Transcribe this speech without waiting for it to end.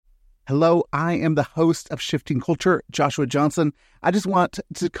Hello, I am the host of Shifting Culture, Joshua Johnson. I just want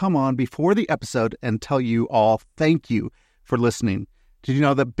to come on before the episode and tell you all thank you for listening. Did you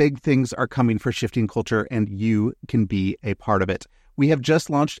know that big things are coming for Shifting Culture and you can be a part of it? We have just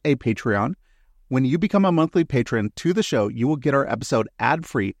launched a Patreon. When you become a monthly patron to the show, you will get our episode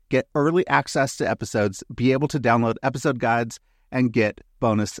ad-free, get early access to episodes, be able to download episode guides, and get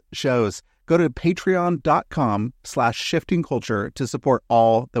bonus shows. Go to patreon.com/shiftingculture to support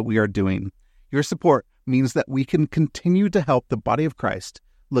all that we are doing. Your support means that we can continue to help the body of Christ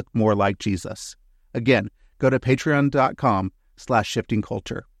look more like Jesus. Again, go to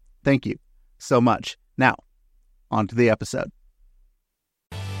patreon.com/shiftingculture. Thank you so much. Now, on to the episode.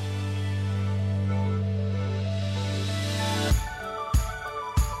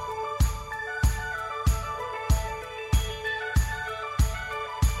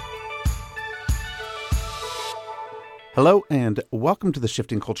 Hello, and welcome to the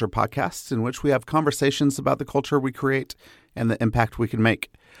Shifting Culture podcast, in which we have conversations about the culture we create and the impact we can make.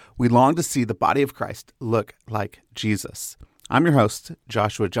 We long to see the body of Christ look like Jesus. I'm your host,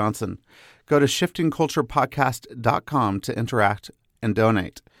 Joshua Johnson. Go to shiftingculturepodcast.com to interact and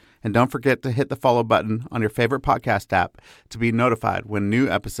donate. And don't forget to hit the follow button on your favorite podcast app to be notified when new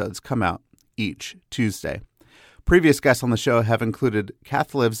episodes come out each Tuesday. Previous guests on the show have included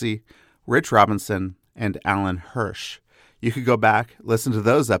Kath Livesey, Rich Robinson, and Alan Hirsch. You could go back, listen to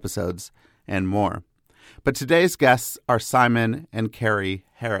those episodes, and more. But today's guests are Simon and Carrie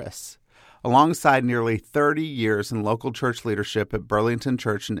Harris. Alongside nearly 30 years in local church leadership at Burlington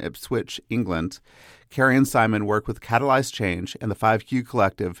Church in Ipswich, England, Carrie and Simon work with Catalyze Change and the 5Q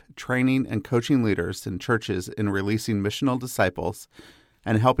Collective, training and coaching leaders in churches in releasing missional disciples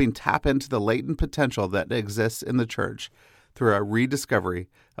and helping tap into the latent potential that exists in the church through a rediscovery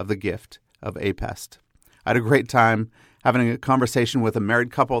of the gift of APEST. I had a great time having a conversation with a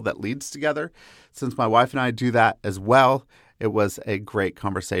married couple that leads together. Since my wife and I do that as well, it was a great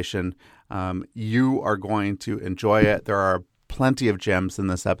conversation. You are going to enjoy it. There are plenty of gems in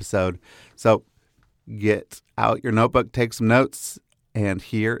this episode. So get out your notebook, take some notes, and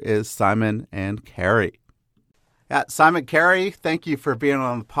here is Simon and Carrie. Yeah, Simon, Carrie, thank you for being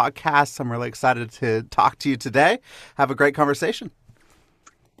on the podcast. I'm really excited to talk to you today. Have a great conversation.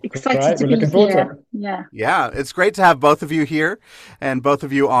 Excited to be here. Yeah, it's great to have both of you here and both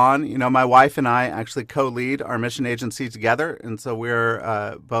of you on. You know, my wife and I actually co-lead our mission agency together, and so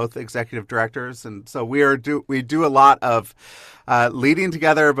we're both executive directors, and so we do a lot of leading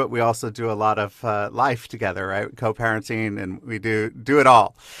together, but we also do a lot of life together, right? Co-parenting, and we do it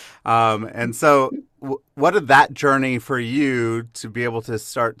all. And so, what did that journey for you to be able to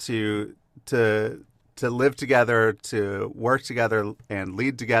start to live together, to work together and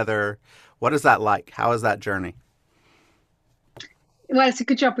lead together? What is that like? How is that journey? Well, it's a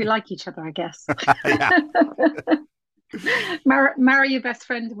good job we like each other, I guess. Yeah. Marry your best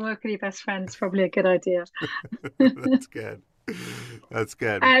friend and work with your best friend is probably a good idea. That's good. That's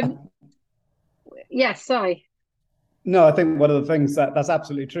good. Yes, sorry. No, I think one of the things that's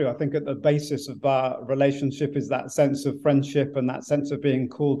absolutely true. I think at the basis of our relationship is that sense of friendship and that sense of being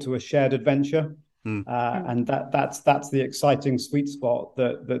called to a shared adventure. And that's the exciting sweet spot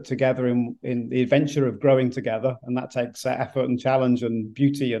that together in the adventure of growing together, and that takes effort and challenge and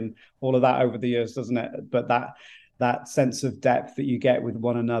beauty and all of that over the years, doesn't it? But that sense of depth that you get with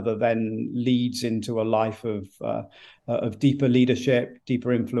one another then leads into a life of deeper leadership,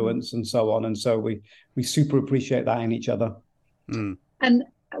 deeper influence, and so on. And so we super appreciate that in each other. And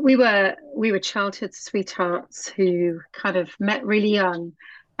we were childhood sweethearts who kind of met really young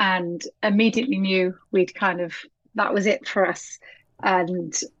and immediately knew that was it for us,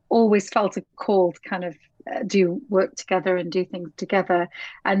 and always felt a call to kind of do work together and do things together.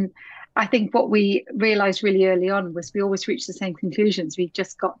 And I think what we realized really early on was we always reached the same conclusions. We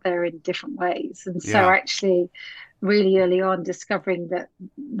just got there in different ways. And so actually really early on discovering that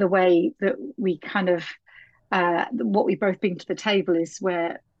the way that we kind of, what we both bring to the table is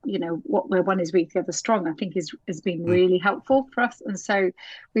where one is weak, the other strong, I think has been really helpful for us. And so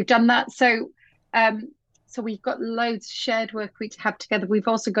we've done that. So we've got loads of shared work we have together. We've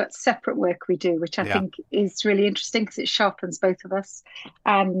also got separate work we do, which I think is really interesting because it sharpens both of us.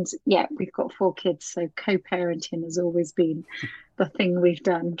 And we've got 4 kids, so co-parenting has always been the thing we've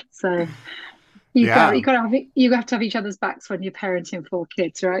done. So you have to have each other's backs when you're parenting 4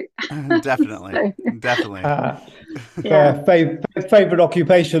 kids, right? Definitely. Definitely. Favorite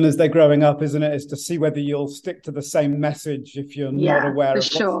occupation as they're growing up, isn't it? Is to see whether you'll stick to the same message if you're not aware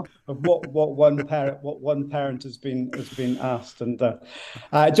of what one parent has been asked. And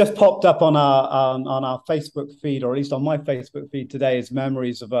it just popped up on our Facebook feed, or at least on my Facebook feed today, is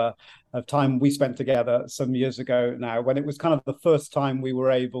memories of time we spent together some years ago now, when it was kind of the first time we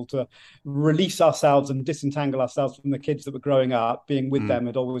were able to release ourselves and disentangle ourselves from the kids that were growing up. Being with them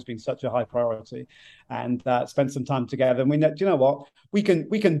had always been such a high priority, and spent some time together. And we know, do you know what? We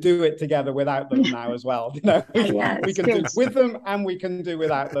can do it together without them now as well. You know, we can do with them and we can do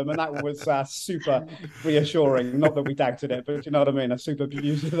without them, and that was super reassuring. Not that we doubted it, but you know what I mean. A super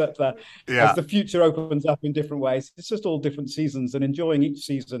beauty that as the future opens up in different ways, it's just all different seasons, and enjoying each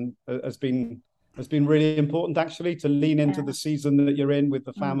season has been really important, actually, to lean into the season that you're in with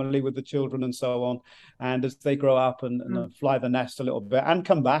the family, with the children and so on. And as they grow up and fly the nest a little bit and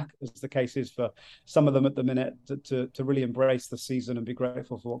come back, as the case is for some of them at the minute, to really embrace the season and be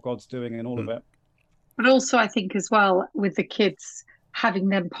grateful for what God's doing in all of it. But also, I think as well, with the kids, having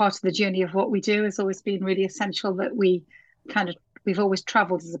them part of the journey of what we do has always been really essential, that we've always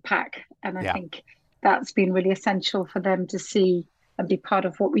traveled as a pack. And I think that's been really essential for them to see and be part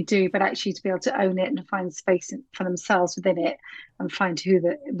of what we do, but actually to be able to own it and find space for themselves within it and find who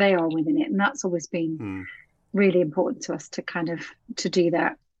they are within it. And that's always been really important to us to do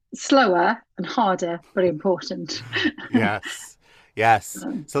that. Slower and harder, but important. Yes.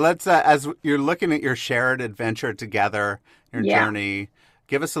 So let's, as you're looking at your shared adventure together, your journey,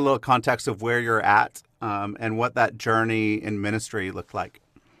 give us a little context of where you're at and what that journey in ministry looked like.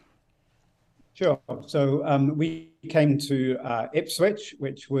 Sure. So we came to Ipswich,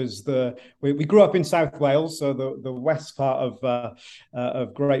 which was we grew up in South Wales, so the west part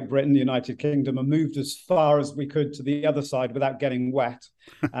of Great Britain, the United Kingdom, and moved as far as we could to the other side without getting wet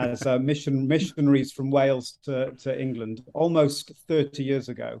as missionaries from Wales to England almost 30 years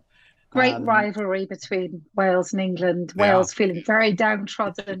ago. Great rivalry between Wales and England. Wales feeling very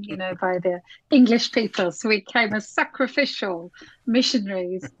downtrodden, by the English people. So we came as sacrificial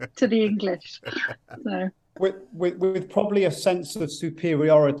missionaries to the English. So. With probably a sense of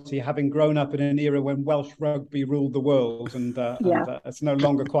superiority, having grown up in an era when Welsh rugby ruled the world, and it's no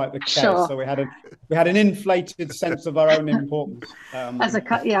longer quite the case. Sure. So we had an inflated sense of our own importance.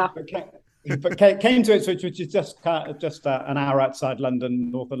 But came to Ipswich, which is just an hour outside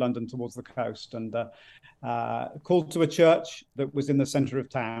London, north of London, towards the coast, and called to a church that was in the centre of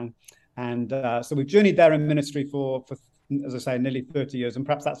town. And so we've journeyed there in ministry for, as I say, nearly 30 years, and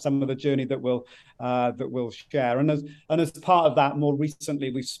perhaps that's some of the journey that we'll share. And as part of that, more recently,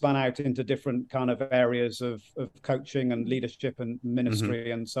 we've spun out into different kind of areas of coaching and leadership and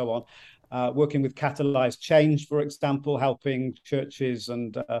ministry and so on, working with Catalyze Change, for example, helping churches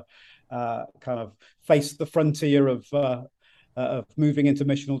and kind of face the frontier of moving into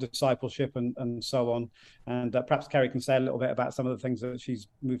missional discipleship and so on. And perhaps Kerry can say a little bit about some of the things that she's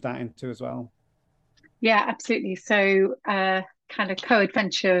moved out into as well. Yeah, absolutely. So kind of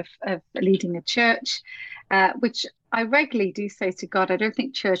co-adventure of leading a church, which I regularly do say to God, I don't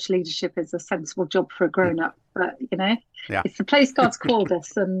think church leadership is a sensible job for a grown-up, but it's the place God's called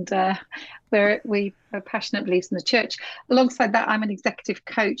us, and we are passionate believers in the church. Alongside that, I'm an executive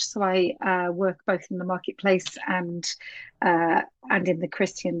coach, so I work both in the marketplace and in the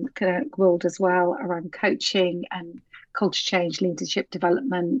Christian world as well, around coaching and culture change, leadership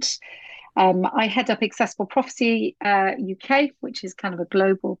development. I head up Accessible Prophecy UK, which is kind of a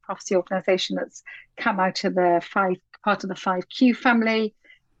global prophecy organisation that's come out of part of the 5Q family.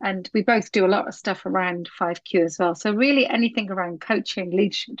 And we both do a lot of stuff around 5Q as well. So really anything around coaching,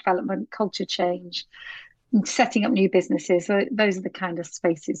 leadership development, culture change, setting up new businesses. So those are the kind of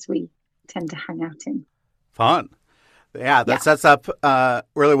spaces we tend to hang out in. Fun. Yeah, that sets up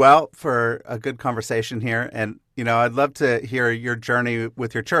really well for a good conversation here. And, I'd love to hear your journey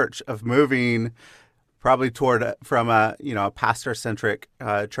with your church of moving probably from a pastor-centric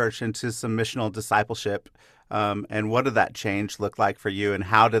church into some missional discipleship. And what did that change look like for you, and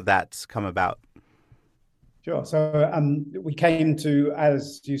how did that come about? Sure. So we came to,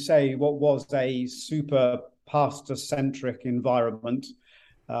 as you say, what was a super pastor-centric environment,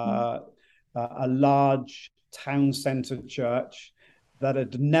 a large town-centered church that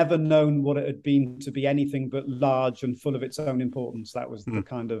had never known what it had been to be anything but large and full of its own importance. That was the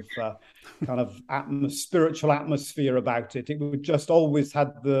kind of spiritual atmosphere about it. It would just always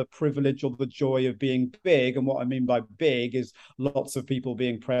had the privilege or the joy of being big. And what I mean by big is lots of people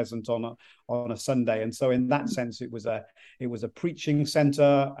being present on a Sunday. And so in that sense, it was a preaching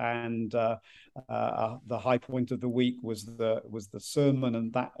center, and the high point of the week was the sermon,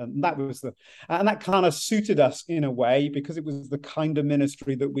 and that kind of suited us in a way, because it was the kind of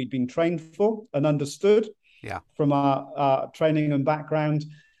ministry that we'd been trained for and understood from our training and background.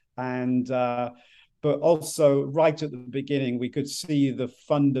 And but also right at the beginning, we could see the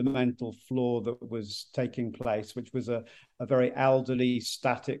fundamental flaw that was taking place, which was a very elderly,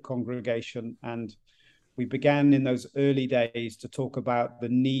 static congregation. And we began in those early days to talk about the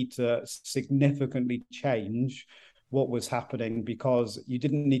need to significantly change what was happening, because you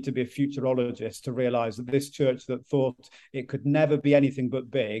didn't need to be a futurologist to realize that this church that thought it could never be anything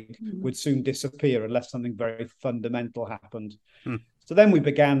but big would soon disappear unless something very fundamental happened. So then we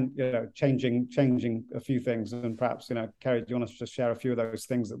began, changing a few things, and perhaps, Kerry, do you want to just share a few of those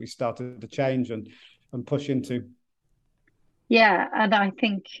things that we started to change and push into? Yeah, and I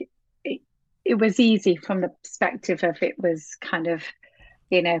think it was easy from the perspective of it was kind of,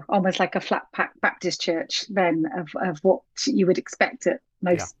 almost like a flat pack Baptist church then of what you would expect at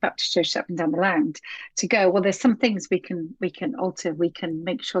most Baptist churches up and down the land, to go, well, there's some things we can alter, we can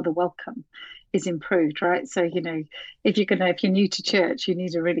make sure the welcome is improved, right? So, if you're new to church, you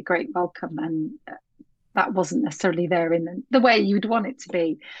need a really great welcome, and that wasn't necessarily there in the way you'd want it to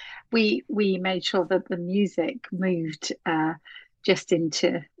be. We made sure that the music moved just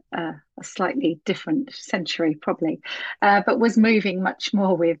into a slightly different century, probably, but was moving much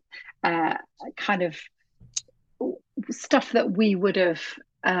more with kind of stuff that we would have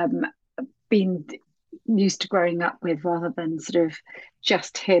been used to growing up with, rather than sort of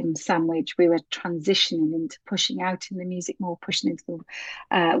just hymn sandwich. We were transitioning into pushing out in the music more, pushing into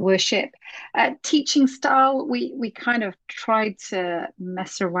the worship. Teaching style, we kind of tried to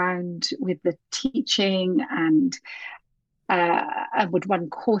mess around with the teaching, and I would run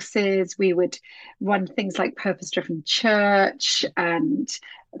courses. We would run things like purpose-driven church and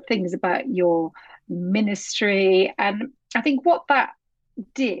things about your ministry. And I think what that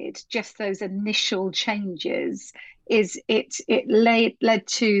did, just those initial changes, is it led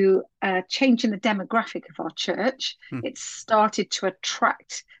to a change in the demographic of our church. It started to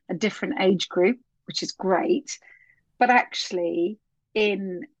attract a different age group, which is great. But actually,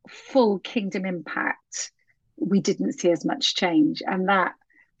 in full kingdom impact, we didn't see as much change. And that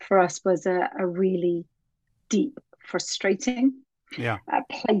for us was a really deep, frustrating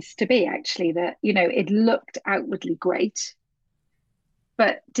place to be, actually, that, it looked outwardly great,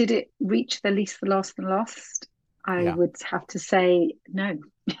 but did it reach the least, the last and lost? I would have to say no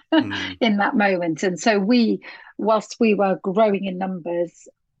in that moment. And so whilst we were growing in numbers,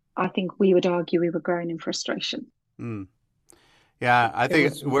 I think we would argue we were growing in frustration. Yeah, I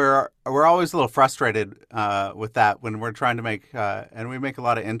think we're always a little frustrated with that when we're trying to make, and we make a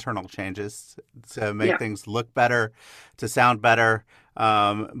lot of internal changes to make things look better, to sound better.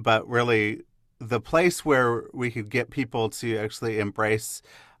 But really, the place where we could get people to actually embrace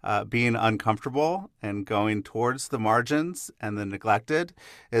being uncomfortable and going towards the margins and the neglected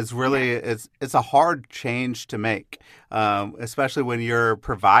is really, it's a hard change to make, especially when you're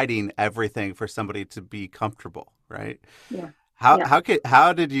providing everything for somebody to be comfortable, right? Yeah.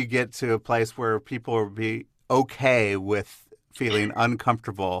 How did you get to a place where people would be okay with feeling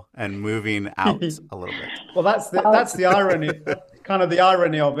uncomfortable and moving out a little bit? Well, that's the irony, kind of the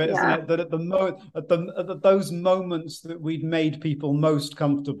irony of it, isn't it? That at those moments that we'd made people most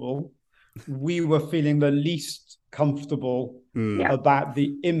comfortable, we were feeling the least comfortable about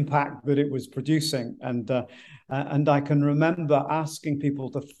the impact that it was producing. And I can remember asking people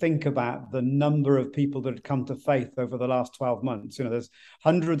to think about the number of people that had come to faith over the last 12 months. There's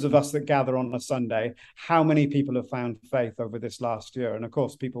hundreds of us that gather on a Sunday. How many people have found faith over this last year? And of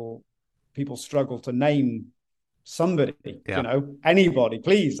course, people struggle to name somebody, anybody,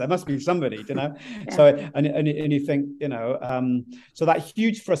 please, there must be somebody, So, and you think, so that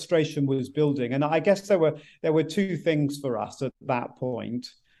huge frustration was building. And I guess there were two things for us at that point.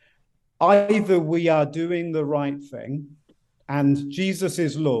 Either we are doing the right thing and Jesus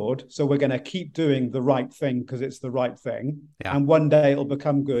is Lord, so we're going to keep doing the right thing because it's the right thing, and one day it'll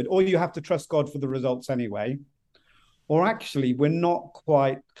become good, or you have to trust God for the results anyway. Or actually, we're not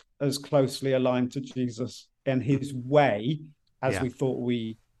quite as closely aligned to Jesus and his way as we thought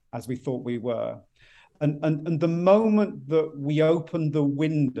we were. And the moment that we opened the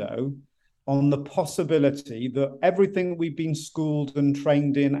window on the possibility that everything we've been schooled and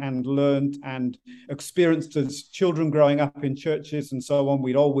trained in and learned and experienced as children growing up in churches and so on,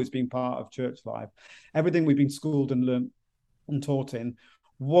 we'd always been part of church life. Everything we've been schooled and learned and taught in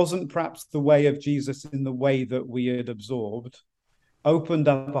wasn't perhaps the way of Jesus in the way that we had absorbed, opened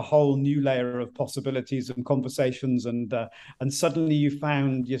up a whole new layer of possibilities and conversations. And suddenly you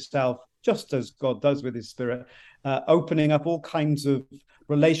found yourself just as God does with his Spirit, opening up all kinds of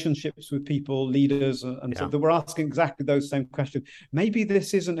relationships with people, leaders, and so they were asking exactly those same questions. Maybe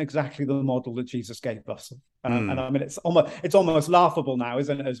this isn't exactly the model that Jesus gave us. And I mean, it's almost laughable now,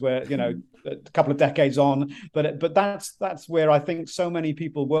 isn't it, as we're, a couple of decades on, but that's where I think so many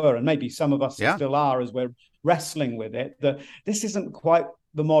people were, and maybe some of us still are, as we're wrestling with it, that this isn't quite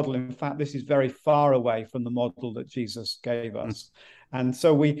the model. In fact, this is very far away from the model that Jesus gave us. And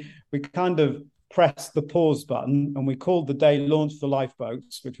so we kind of pressed the pause button, and we called the day Launch the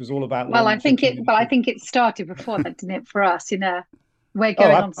Lifeboats, which was all about I think it started before that, didn't it, for us? We're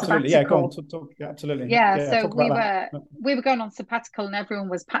going on sabbatical. Yeah, go on. Absolutely. So we were going on sabbatical, and everyone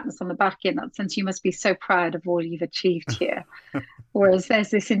was patting us on the back in that sense. You must be so proud of all you've achieved here. Whereas there's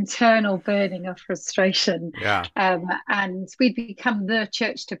this internal burning of frustration. Yeah. And we'd become the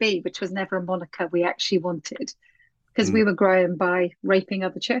church to be, which was never a moniker we actually wanted, because we were growing by raping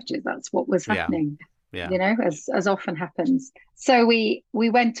other churches. That's what was happening. Yeah. As often happens. So we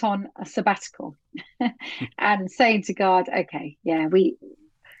went on a sabbatical and saying to God, okay,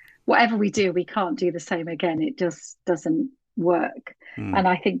 whatever we do, we can't do the same again. It just doesn't work. And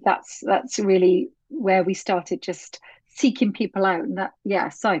I think that's really where we started, just seeking people out.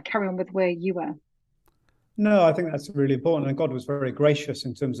 And carry on with where you were. No, I think that's really important, and God was very gracious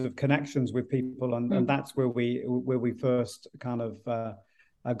in terms of connections with people, and that's where we first kind of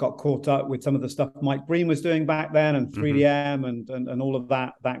got caught up with some of the stuff Mike Breen was doing back then, and 3DM and all of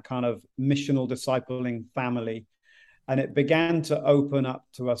that kind of missional discipling family. And it began to open up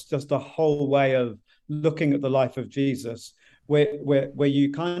to us just a whole way of looking at the life of Jesus, where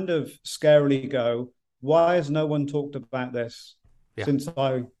you kind of scarily go, why has no one talked about this since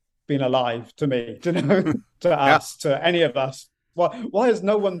I've been alive, to me, to us, to any of us? Why has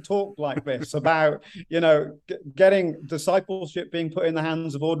no one talked like this about, getting discipleship being put in the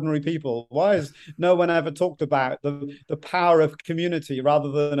hands of ordinary people? Why has no one ever talked about the power of community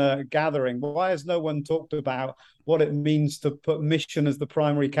rather than a gathering? Why has no one talked about what it means to put mission as the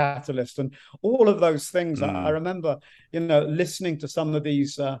primary catalyst? And all of those things. I remember, listening to some of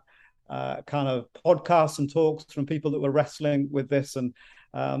these kind of podcasts and talks from people that were wrestling with this, and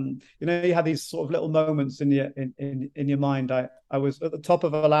you had these sort of little moments in your mind. I was at the top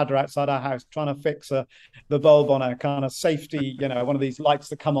of a ladder outside our house trying to fix the bulb on a kind of safety, one of these lights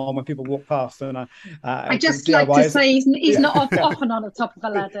that come on when people walk past. And I just like to say he's not often on the top of a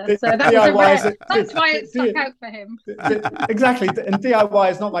ladder, so that's why it stuck out for him. Exactly, and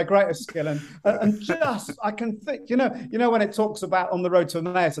DIY is not my greatest skill, and just I can think, when it talks about on the road to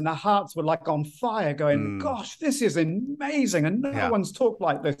Emmaus, and their hearts were like on fire, going, "Gosh, this is amazing, and no one's talked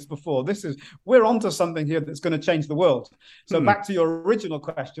like this before. We're onto something here that's going to change the world." So back to your original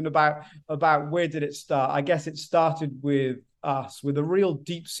question about where did it start? I guess it started with us, with a real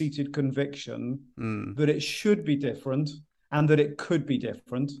deep-seated conviction that it should be different and that it could be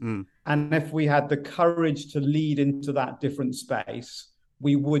different. And if we had the courage to lead into that different space,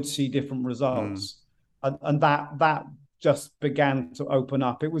 we would see different results. And that just began to open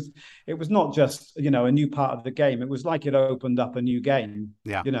up. It was not just a new part of the game. It was like it opened up a new game.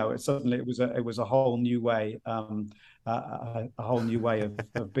 It was a whole new way, a whole new way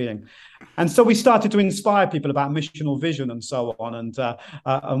of being. And so we started to inspire people about missional vision and so on.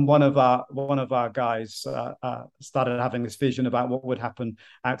 And one of our guys started having this vision about what would happen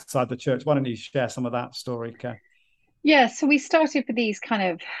outside the church. Why don't you share some of that story, Kay? Yeah, so we started with these kind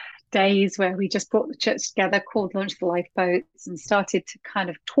of days where we just brought the church together, called Launch the Lifeboats, and started to kind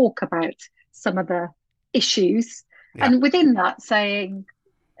of talk about some of the issues. And within that, saying,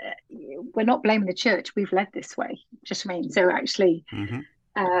 we're not blaming the church, we've led this way. Just I mean, so actually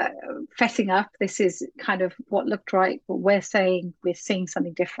fessing up, this is kind of what looked right, but we're saying we're seeing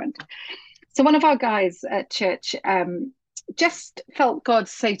something different. So one of our guys at church just felt God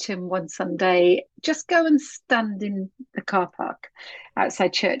say to him one Sunday, just go and stand in the car park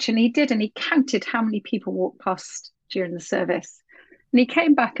outside church. And he did, and he counted how many people walked past during the service. And he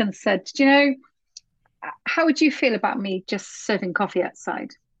came back and said, how would you feel about me just serving coffee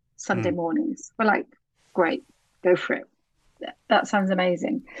outside Sunday mornings? We're like, great, go for it. That sounds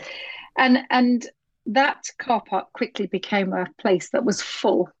amazing. And that car park quickly became a place that was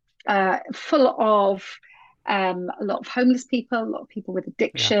full of a lot of homeless people, a lot of people with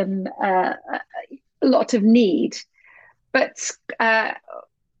addiction, a lot of need. But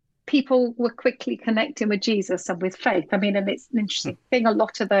people were quickly connecting with Jesus and with faith. I mean, and it's an interesting thing. A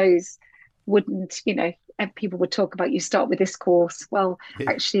lot of those wouldn't, and people would talk about, you start with this course. Well,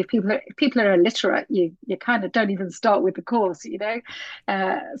 actually, if people are illiterate, you kind of don't even start with the course,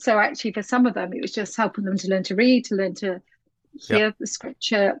 So actually, for some of them, it was just helping them to learn to read, to learn to hear the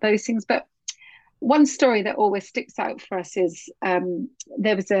scripture, those things. But one story that always sticks out for us is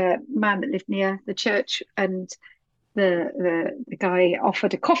there was a man that lived near the church, and the guy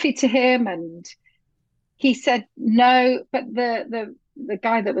offered a coffee to him, and he said no. But the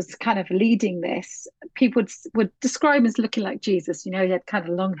guy that was kind of leading this, people would describe him as looking like Jesus. You know, he had kind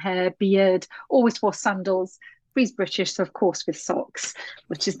of long hair, beard, always wore sandals. He's British, so of course with socks,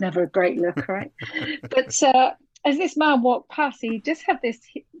 which is never a great look, right? But as this man walked past, he just had this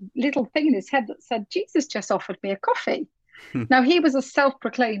little thing in his head that said, Jesus just offered me a coffee. Now, he was a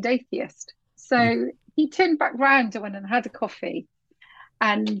self-proclaimed atheist. So he turned back round and went and had a coffee.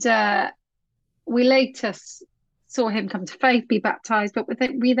 And we later saw him come to faith, be baptized, but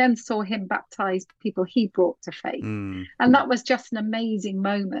we then saw him baptize people he brought to faith. And that was just an amazing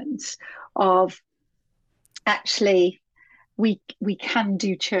moment of actually we can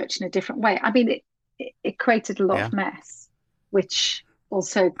do church in a different way. I mean, it created a lot of mess, which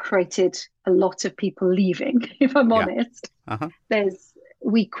also created a lot of people leaving, if I'm honest.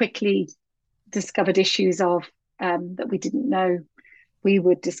 We quickly discovered issues of that we didn't know. We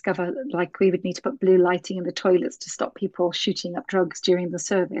would discover, like, we would need to put blue lighting in the toilets to stop people shooting up drugs during the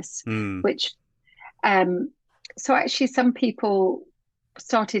service, which so actually some people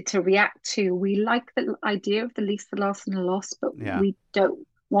started to react to, we like the idea of the least, the last and the lost, but we don't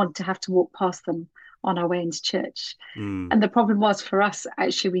want to have to walk past them on our way into church. And the problem was, for us,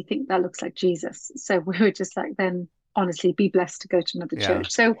 actually, we think that looks like Jesus. So we were just like, then honestly, be blessed to go to another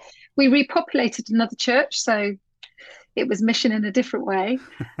church. So we repopulated another church. So it was mission in a different way.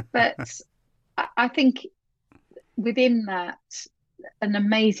 But I think within that, an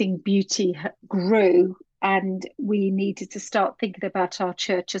amazing beauty grew, and we needed to start thinking about our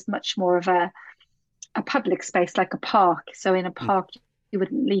church as much more of a public space, like a park. So in a park, you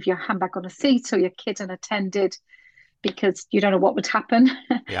wouldn't leave your handbag on a seat or your kid unattended, because you don't know what would happen.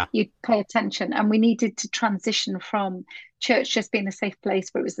 You'd pay attention. And we needed to transition from church just being a safe place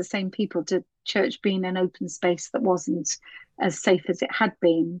where it was the same people, to church being an open space that wasn't as safe as it had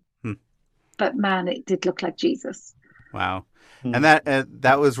been. But man, it did look like Jesus. Wow. And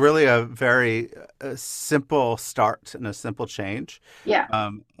that was really a very simple start and a simple change.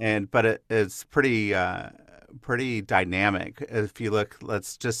 But it's pretty dynamic. If you look,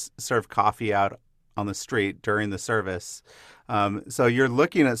 let's just serve coffee out on the street during the service. So you're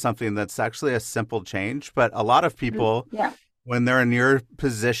looking at something that's actually a simple change, but a lot of people, when they're in your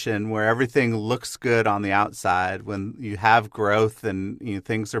position where everything looks good on the outside, when you have growth and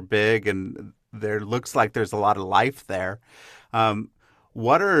things are big and there looks like there's a lot of life there,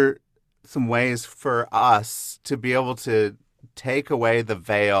 what are some ways for us to be able to take away the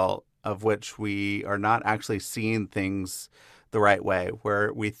veil of which we are not actually seeing things the right way,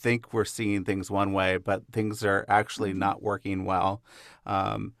 where we think we're seeing things one way, but things are actually not working well?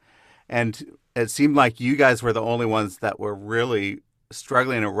 And it seemed like you guys were the only ones that were really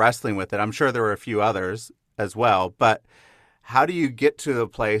struggling and wrestling with it. I'm sure there were a few others as well, but how do you get to the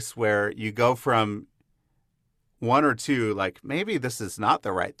place where you go from one or two, like, maybe this is not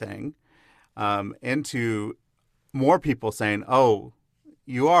the right thing, into more people saying, oh,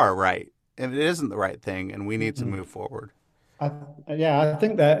 you are right, and it isn't the right thing, and we need to move forward? I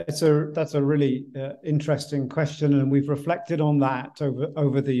think that that's a really interesting question, and we've reflected on that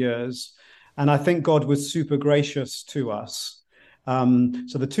over the years. And I think God was super gracious to us.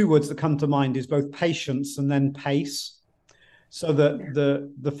 So the two words that come to mind is both patience and then pace. So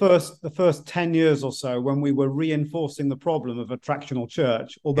the first 10 years or so, when we were reinforcing the problem of attractional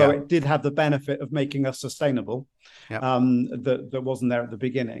church, although it did have the benefit of making us sustainable, that wasn't there at the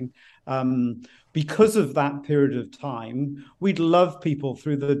beginning. Because of that period of time, we'd love people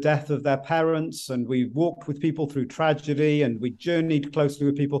through the death of their parents, and we walked with people through tragedy, and we journeyed closely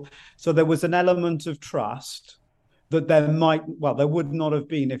with people. So there was an element of trust that there would not have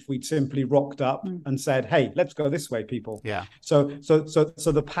been if we'd simply rocked up and said, hey, let's go this way, people. So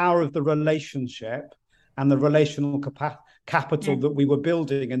the power of the relationship and the relational capital that we were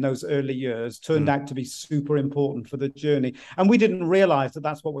building in those early years turned out to be super important for the journey. And we didn't realize that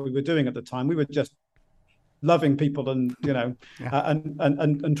that's what we were doing at the time. We were just loving people and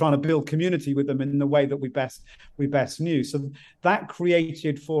and trying to build community with them in the way that we best knew. So that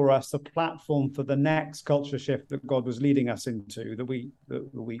created for us a platform for the next culture shift that God was leading us into, that we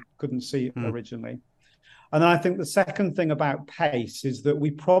couldn't see originally. And then I think the second thing about pace is that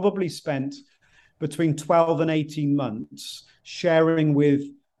we probably spent between 12 and 18 months sharing with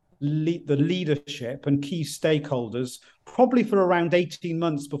the leadership and key stakeholders, probably for around 18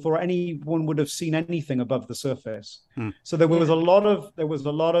 months before anyone would have seen anything above the surface. So there was a lot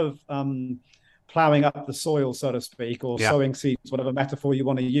of plowing up the soil, so to speak, or sowing seeds, whatever metaphor you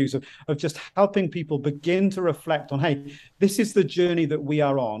want to use, of just helping people begin to reflect on, hey, this is the journey that we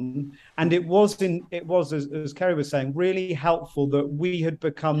are on. And it was, as Kerry was saying, really helpful that we had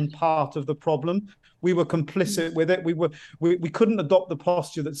become part of the problem. We were complicit with it. We couldn't adopt the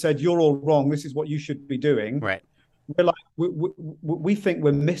posture that said, you're all wrong, this is what you should be doing. Right. We're like, we think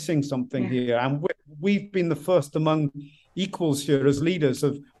we're missing something here. And we've been the first among equals here as leaders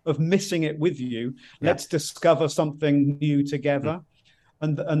of missing it with you. Let's discover something new together.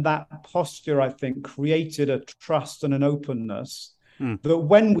 And that posture, I think, created a trust and an openness that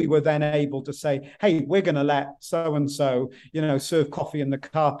when we were then able to say, hey, we're going to let so-and-so, serve coffee in the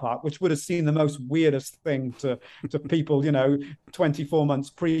car park, which would have seemed the most weirdest thing to people, 24 months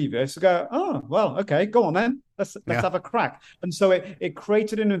previous, go, oh, well, okay, go on then. Let's have a crack. And so it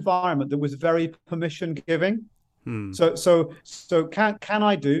created an environment that was very permission giving. So can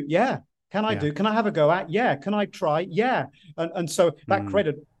I do? Yeah. Can I do? Can I have a go at? Yeah. Can I try? Yeah. And so that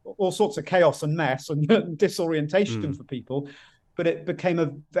created all sorts of chaos and mess and disorientation for people. But it became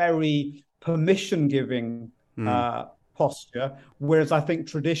a very permission giving posture. Whereas I think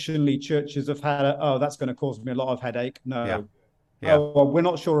traditionally churches have had, that's going to cause me a lot of headache. No. Oh, well, we're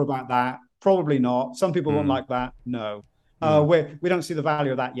not sure about that. Probably not. Some people won't like that. No. We don't see the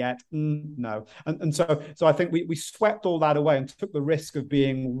value of that yet. No. And so I think we swept all that away and took the risk of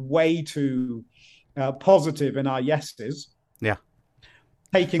being way too positive in our yeses. Yeah.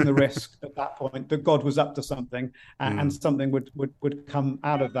 Taking the risk at that point that God was up to something and something would come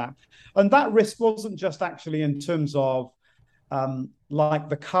out of that. And that risk wasn't just actually in terms of like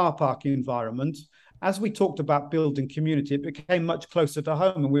the car park environment. As we talked about building community, it became much closer to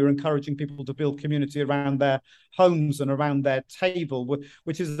home, and we were encouraging people to build community around their homes and around their table,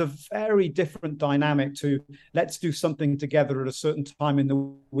 which is a very different dynamic to let's do something together at a certain time in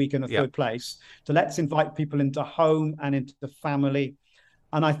the week in a third place, to let's invite people into home and into the family.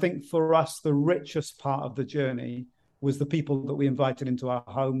 And I think for us, the richest part of the journey was the people that we invited into our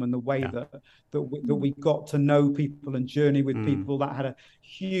home and the way that we got to know people and journey with people. That had a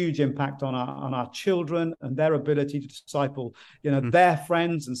huge impact on our children and their ability to disciple, their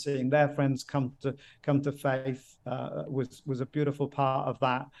friends, and seeing their friends come to faith was a beautiful part of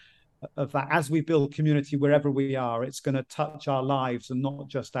that. As we build community wherever we are, it's going to touch our lives and not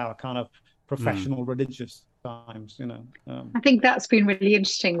just our kind of professional religious times. I think that's been really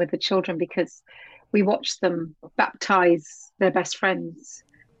interesting with the children, because we watch them baptize their best friends,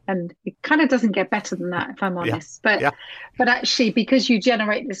 and it kind of doesn't get better than that, if I'm honest. But actually, because you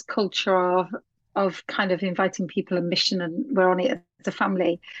generate this culture of kind of inviting people and mission, and we're on it as a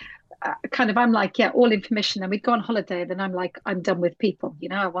family, I'm like, all in for mission. And we'd go on holiday, then I'm like, I'm done with people,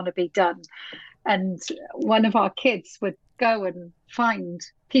 I want to be done. And one of our kids would go and find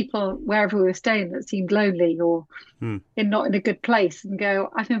people wherever we were staying that seemed lonely or not in a good place, and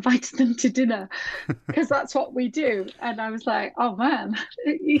go, I've invited them to dinner, because that's what we do. And I was like, oh man,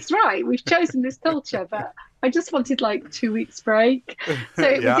 he's right, we've chosen this culture, but I just wanted like 2 weeks break. So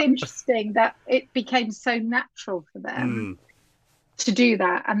it was interesting that it became so natural for them to do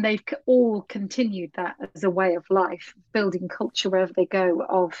that, and they've all continued that as a way of life, building culture wherever they go,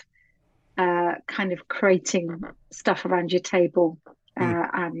 of kind of creating stuff around your table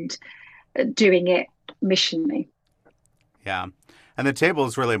and doing it missionally. Yeah. And the table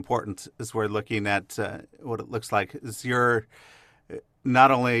is really important as we're looking at what it looks like. Is you're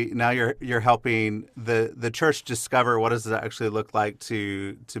not only now you're helping the church discover what does it actually look like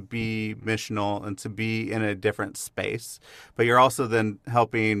to be missional and to be in a different space, but you're also then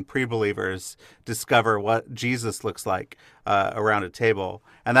helping pre-believers discover what Jesus looks like around a table.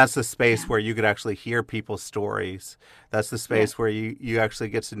 And that's the space where you could actually hear people's stories. That's the space where you actually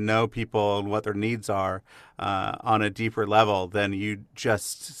get to know people and what their needs are on a deeper level than you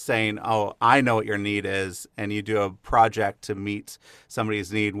just saying, oh, I know what your need is, and you do a project to meet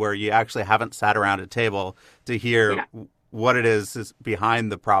somebody's need, where you actually haven't sat around a table to hear what it is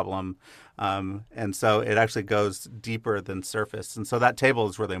behind the problem. And so it actually goes deeper than surface. And so that table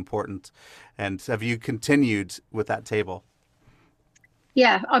is really important. And have you continued with that table?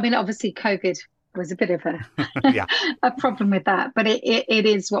 Yeah, I mean, obviously COVID was a bit of a problem with that, but it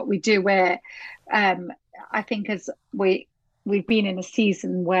is what we do, where I think as we've been in a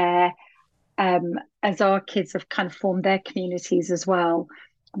season where as our kids have kind of formed their communities as well,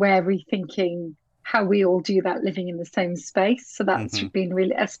 we're rethinking how we all do that, living in the same space. So that's been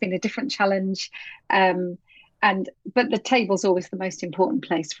a different challenge. But the table's always the most important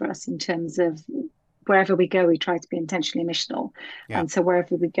place for us in terms of wherever we go, we try to be intentionally missional. And so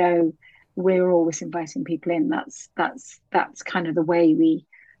wherever we go, we're always inviting people in. That's kind of the way we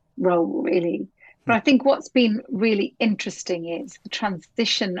roll, really. But I think what's been really interesting is the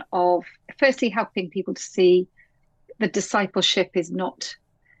transition of firstly helping people to see that discipleship is not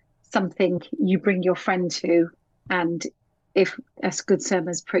something you bring your friend to, and if a good sermon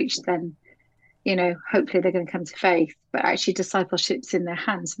is preached, then hopefully they're going to come to faith. But actually, discipleship's in their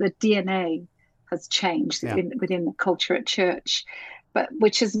hands. The DNA has changed Yeah. within the culture at church, but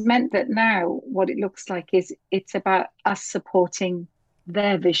which has meant that now what it looks like is it's about us supporting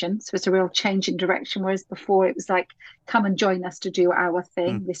their vision. So it's a real change in direction. Whereas before it was like, come and join us to do our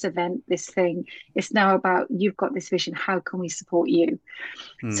thing, this event, this thing. It's now about, you've got this vision. How can we support you?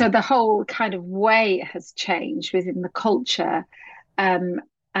 So the whole kind of way has changed within the culture.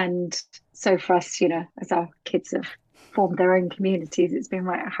 And so for us, as our kids have formed their own communities, it's been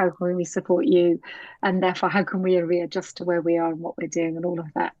right, how can we support you? And therefore, how can we readjust to where we are and what we're doing and all of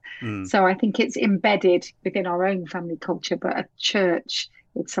that? So I think it's embedded within our own family culture, but at church,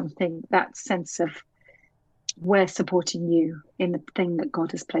 it's something, that sense of we're supporting you in the thing that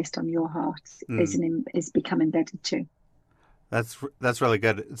God has placed on your heart is become embedded too. That's really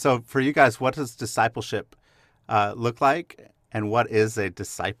good. So for you guys, what does discipleship look like, and what is a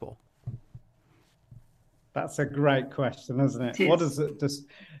disciple? That's a great question, isn't it? It is. What does it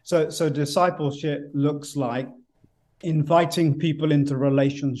so discipleship looks like inviting people into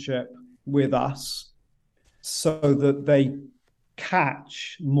relationship with us so that they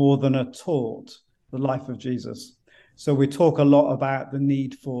catch more than are taught the life of Jesus. So we talk a lot about the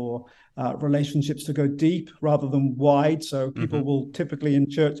need for relationships to go deep rather than wide. So people will typically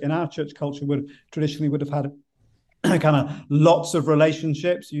in our church culture would have had kind of lots of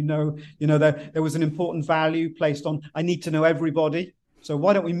relationships. There was an important value placed on, I need to know everybody. So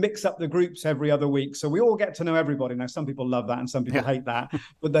why don't we mix up the groups every other week so we all get to know everybody? Now, some people love that and some people hate that.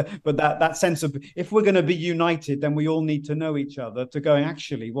 But that sense of, if we're going to be united, then we all need to know each other, to going,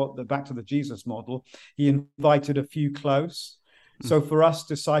 actually, back to the Jesus model, he invited a few close. So for us,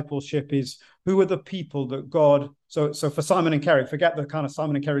 discipleship is, who are the people that God... So for Simon and Kerry, forget the kind of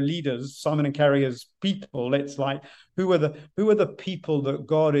Simon and Kerry leaders, Simon and Kerry as people. It's like, who are the people that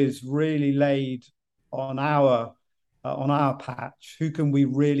God is really laid on our patch? Who can we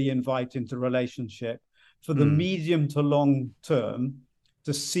really invite into relationship for the medium to long term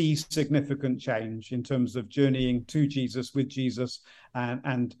to see significant change in terms of journeying to Jesus, with Jesus,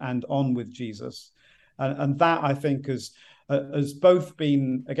 and on with Jesus? And that, I think, has both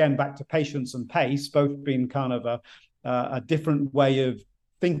been, again, back to patience and pace, both been kind of a different way of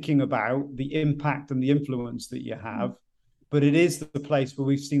thinking about the impact and the influence that you have. But it is the place where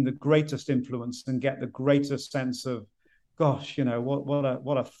we've seen the greatest influence and get the greatest sense of, gosh,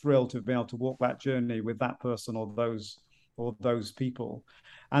 what a thrill to have been able to walk that journey with that person or those people.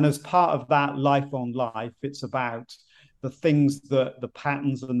 And as part of that life on life, it's about the things, the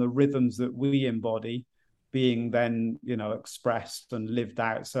patterns and the rhythms that we embody being then expressed and lived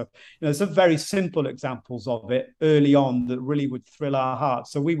out. So some very simple examples of it early on that really would thrill our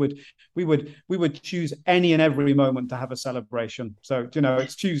hearts. So we would choose any and every moment to have a celebration. So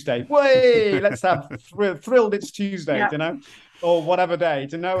it's Tuesday, way, let's have thrilled it's Tuesday. Or whatever day,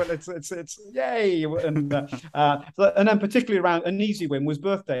 it's yay. And then particularly around, an easy win was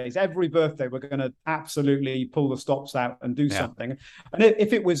birthdays. Every birthday we're going to absolutely pull the stops out and do something. And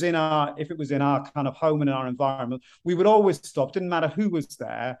if it was in our kind of home and in our environment, we would always stop, didn't matter who was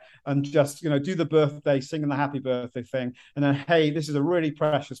there, and just do the birthday, singing the happy birthday thing, and then, hey, this is a really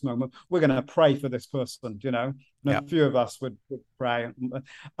precious moment, we're going to pray for this person. A few of us would pray,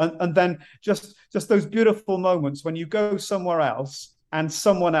 and then just those beautiful moments when you go somewhere else and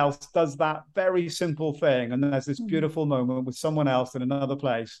someone else does that very simple thing, and there's this beautiful moment with someone else in another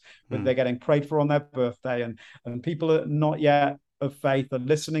place where they're getting prayed for on their birthday, and people are not yet of faith are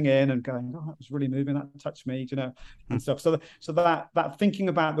listening in and going, oh, that was really moving, that touched me, and stuff. So that thinking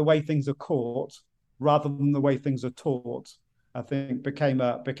about the way things are caught rather than the way things are taught, I think became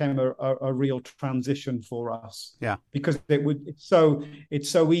a real transition for us. Yeah, because it's so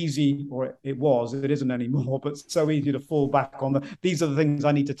easy, or it isn't anymore, but it's so easy to fall back on these are the things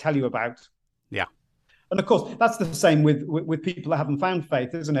I need to tell you about. Yeah. And of course, that's the same with people that haven't found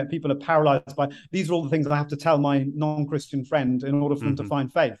faith, isn't it? People are paralyzed by, these are all the things I have to tell my non-Christian friend in order for them to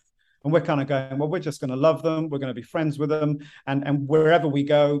find faith. And we're kind of going, well, we're just going to love them. We're going to be friends with them. And wherever we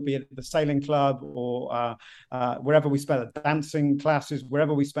go, be it the sailing club or wherever we spend dancing classes,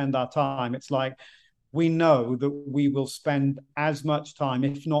 wherever we spend our time, it's like, we know that we will spend as much time,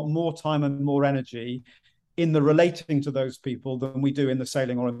 if not more time and more energy, in the relating to those people than we do in the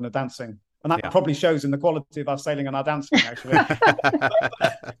sailing or in the dancing. And that probably shows in the quality of our sailing and our dancing, actually.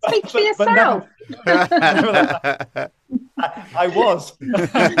 Speak for yourself. I was.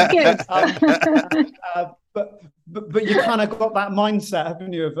 Good. But you kind of got that mindset,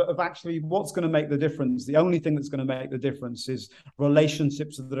 haven't you, of actually what's going to make the difference. The only thing that's going to make the difference is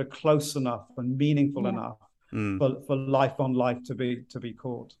relationships that are close enough and meaningful enough for life on life to be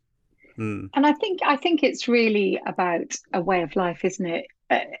caught. And I think it's really about a way of life, isn't it?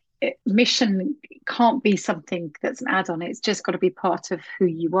 Mission can't be something that's an add-on. It's just got to be part of who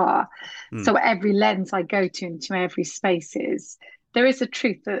you are. So every lens I go to into every space there is a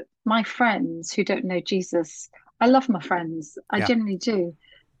truth that my friends who don't know Jesus, I love my friends. I genuinely do.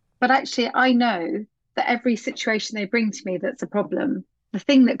 But actually, I know that every situation they bring to me that's a problem, the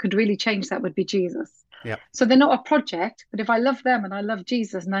thing that could really change that would be Jesus. Yeah. So they're not a project, but if I love them and I love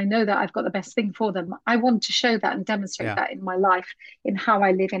Jesus and I know that I've got the best thing for them, I want to show that and demonstrate that in my life, in how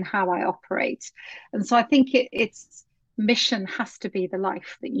I live, in how I operate. And so I think it's mission has to be the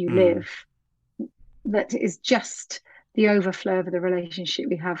life that you live, that is just the overflow of the relationship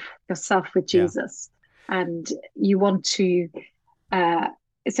you have yourself with Jesus. And you want to,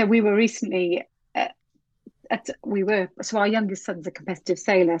 so we were recently, so our youngest son's a competitive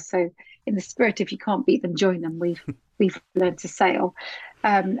sailor. So in the spirit, if you can't beat them, join them. We've learned to sail.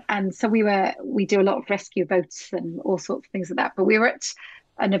 And so we do a lot of rescue boats and all sorts of things like that. But we were at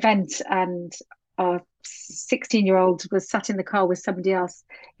an event and our 16-year-old was sat in the car with somebody else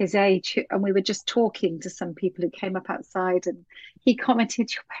his age, and we were just talking to some people who came up outside, and he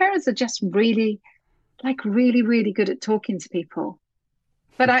commented, your parents are just really good at talking to people.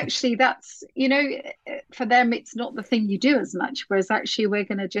 But actually that's, for them, it's not the thing you do as much, whereas actually we're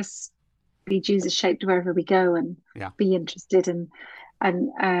going to just be Jesus shaped wherever we go and be interested and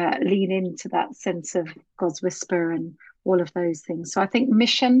lean into that sense of God's whisper and all of those things. So I think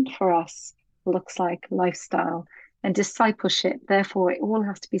mission for us looks like lifestyle and discipleship. Therefore, it all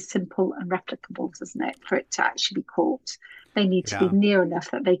has to be simple and replicable, doesn't it, for it to actually be caught? They need to be near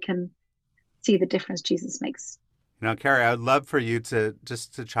enough that they can see the difference Jesus makes. Carrie, I would love for you to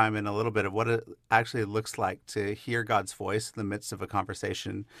chime in a little bit of what it actually looks like to hear God's voice in the midst of a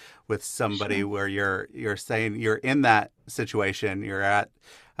conversation with somebody where you're saying you're in that situation, you're at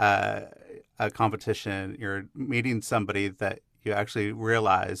a competition, you're meeting somebody that you actually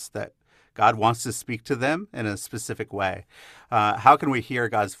realize that God wants to speak to them in a specific way. How can we hear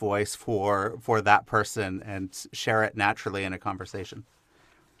God's voice for that person and share it naturally in a conversation?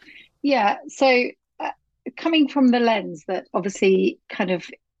 Yeah, so coming from the lens that obviously kind of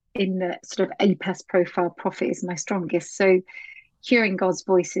in the sort of APES profile, prophet is my strongest. So hearing God's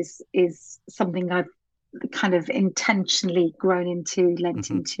voice is something I've kind of intentionally grown into,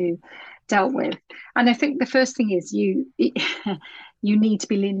 lent into, dealt with. And I think the first thing is you need to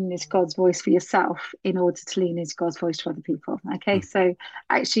be leaning into God's voice for yourself in order to lean into God's voice for other people. Okay, so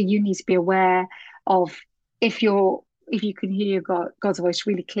actually you need to be aware of if you can hear God's voice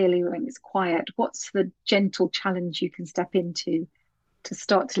really clearly when it's quiet, what's the gentle challenge you can step into to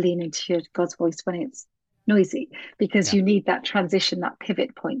start to lean into God's voice when it's noisy? Because you need that transition, that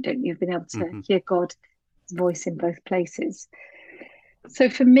pivot point, don't you? You've been able to hear God's voice in both places. So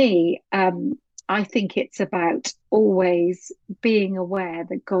for me, I think it's about always being aware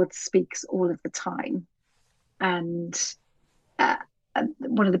that God speaks all of the time. And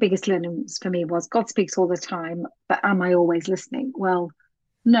one of the biggest learnings for me was God speaks all the time, but am I always listening? Well,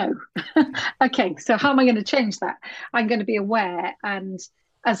 no. Okay, so how am I going to change that? I'm going to be aware, and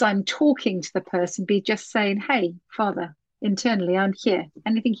as I'm talking to the person, be just saying, hey, Father, internally, I'm here.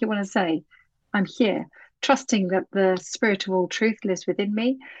 Anything you want to say, I'm here. Trusting that the Spirit of all truth lives within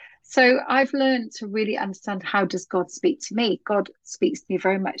me. So I've learned to really understand, how does God speak to me? God speaks to me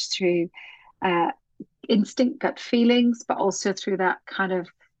very much through instinct, gut feelings, but also through that kind of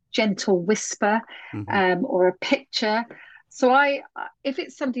gentle whisper or a picture. So if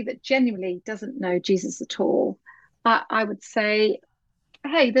it's somebody that genuinely doesn't know Jesus at all, I would say,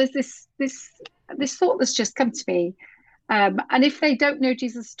 hey, there's this thought that's just come to me. And if they don't know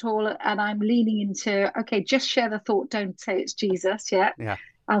Jesus at all, and I'm leaning into, okay, just share the thought, don't say it's Jesus yet. Yeah.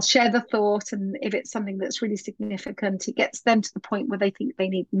 I'll share the thought, and if it's something that's really significant, it gets them to the point where they think they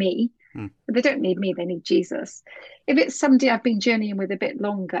need me. But they don't need me, they need Jesus. If it's somebody I've been journeying with a bit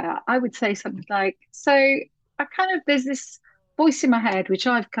longer, I would say something like, so there's this voice in my head, which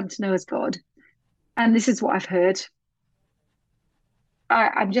I've come to know as God, and this is what I've heard.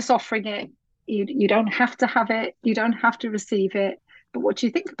 I'm just offering it. You don't have to have it. You don't have to receive it. But what do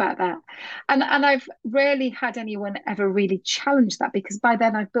you think about that? And I've rarely had anyone ever really challenge that, because by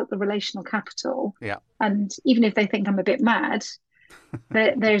then I've built the relational capital. Yeah. And even if they think I'm a bit mad,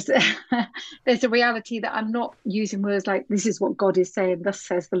 There's there's a reality that I'm not using words like this is what God is saying, thus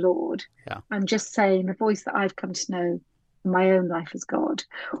says the Lord. Yeah. I'm just saying the voice that I've come to know in my own life as God.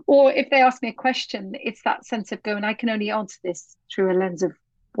 Or if they ask me a question, it's that sense of going, I can only answer this through a lens of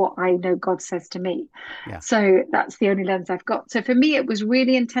what I know God says to me. Yeah. So that's the only lens I've got. So for me, it was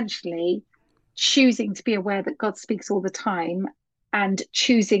really intentionally choosing to be aware that God speaks all the time and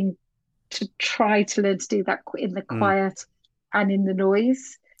choosing to try to learn to do that in the quiet and in the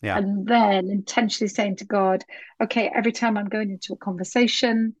noise. Yeah. And then intentionally saying to God, okay, every time I'm going into a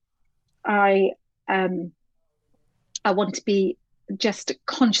conversation, I want to be just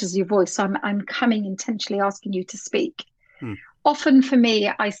conscious of your voice. So I'm coming intentionally asking you to speak. Often for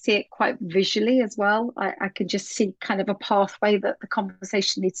me, I see it quite visually as well. I can just see kind of a pathway that the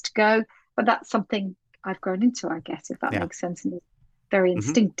conversation needs to go. But that's something I've grown into, I guess, if that makes sense. And it's very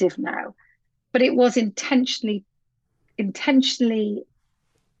instinctive now. But it was intentionally going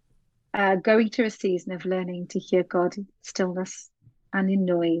through a season of learning to hear God in stillness and in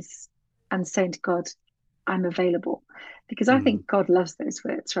noise and saying to God, I'm available. Because I think God loves those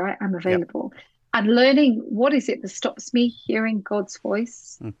words, right? I'm available. Yep. And learning what is it that stops me hearing God's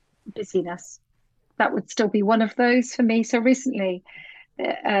voice? Busyness. That would still be one of those for me. So recently,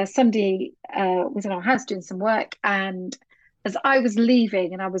 somebody was in our house doing some work, and as I was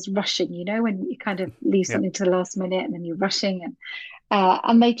leaving and I was rushing, you know, when you kind of leave something to the last minute and then you're rushing,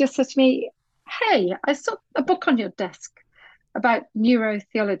 and they just said to me, hey, I saw a book on your desk about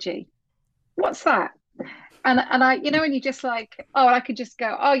neurotheology. What's that? And I, you know, and you just like, oh, I could just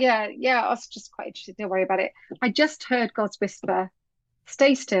go, oh yeah, I was just quite interested. Don't worry about it. I just heard God's whisper,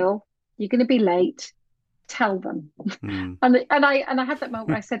 stay still. You're going to be late. Tell them. And I had that moment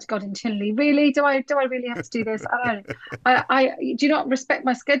where I said to God internally, really, do I really have to do this? I don't know. I do you not respect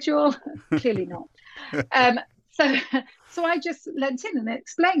my schedule? Clearly not. So I just leant in and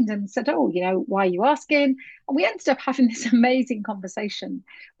explained and said, oh, you know, why are you asking? And we ended up having this amazing conversation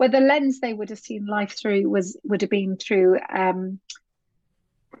where the lens they would have seen life through would have been through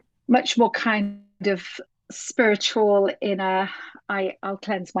much more kind of spiritual I'll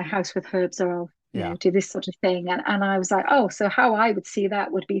cleanse my house with herbs, or I'll do this sort of thing. And I was like, oh, so how I would see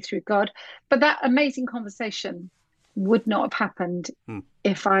that would be through God. But that amazing conversation would not have happened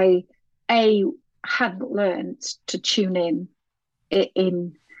if I, hadn't learned to tune in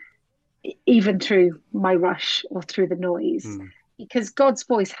even through my rush or through the noise, because God's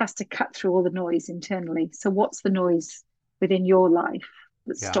voice has to cut through all the noise internally. So what's the noise within your life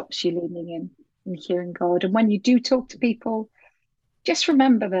that stops you leaning in and hearing God? And when you do talk to people, just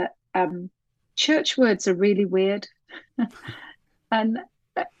remember that church words are really weird. And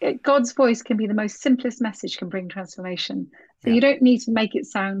God's voice can be the most simplest message, can bring transformation. So you don't need to make it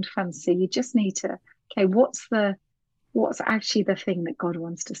sound fancy. You just need to, okay, what's actually the thing that God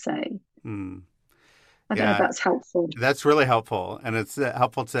wants to say? I don't know if that's helpful. That's really helpful. And it's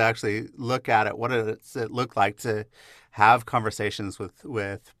helpful to actually look at it. What does it look like to have conversations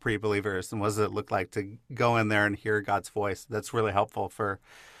with pre-believers? And what does it look like to go in there and hear God's voice? That's really helpful for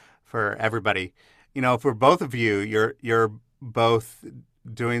everybody. You know, for both of you, you're both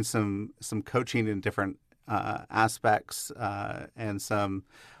doing some coaching in different aspects and some,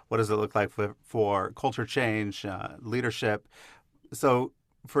 what does it look like for culture change, leadership? So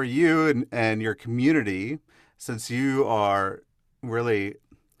for you and your community, since you are really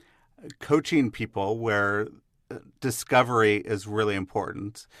coaching people where discovery is really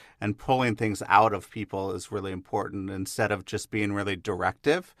important and pulling things out of people is really important instead of just being really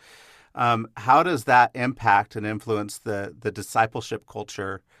directive, how does that impact and influence the discipleship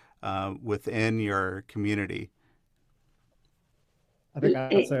culture within your community? I think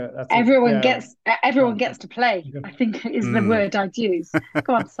everyone gets to play, I think is the word I'd use.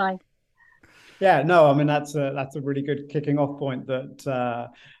 Go on, Si. Yeah, no, I mean, that's a really good kicking off point, that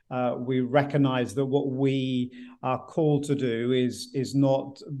we recognize that what we are called to do is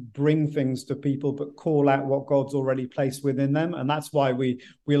not bring things to people, but call out what God's already placed within them. And that's why we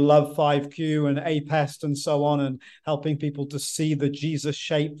love 5Q and APEST and so on, and helping people to see the Jesus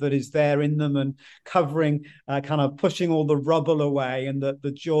shape that is there in them, and covering, kind of pushing all the rubble away, and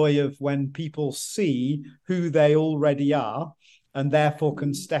the joy of when people see who they already are, and therefore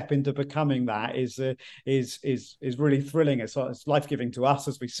can step into becoming that is really thrilling. It's life-giving to us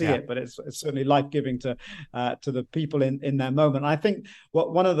as we see it, but it's certainly life-giving to the people in their moment. I think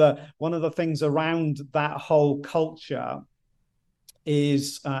one of the things around that whole culture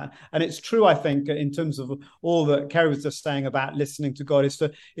is, and it's true, I think, in terms of all that Kerry was just saying about listening to God, is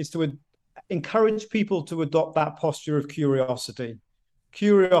to encourage people to adopt that posture of curiosity.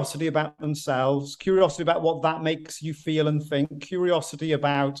 curiosity about themselves, curiosity about what that makes you feel and think, curiosity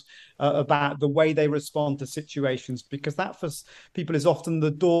about the way they respond to situations, because that for people is often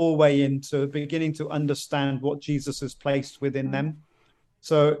the doorway into beginning to understand what Jesus has placed within them.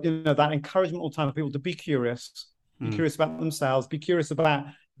 So, that encouragement all the time for people to be curious about themselves, be curious about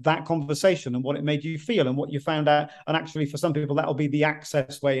that conversation and what it made you feel and what you found out. And actually, for some people, that'll be the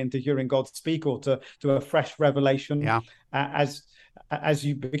access way into hearing God speak, or to a fresh revelation. As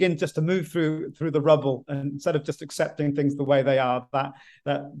you begin just to move through the rubble, and instead of just accepting things the way they are, that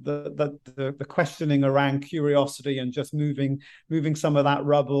the questioning around curiosity and just moving some of that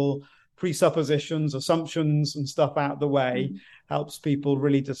rubble, presuppositions, assumptions, and stuff out the way helps people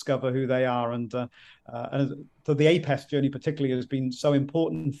really discover who they are. And so the APEST journey particularly has been so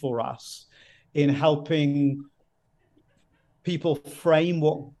important for us in helping people frame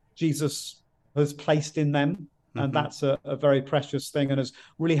what Jesus has placed in them. And that's a very precious thing, and has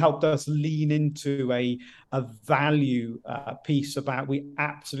really helped us lean into a value piece about we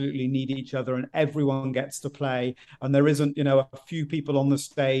absolutely need each other and everyone gets to play. And there isn't, a few people on the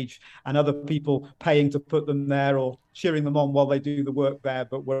stage and other people paying to put them there or cheering them on while they do the work there.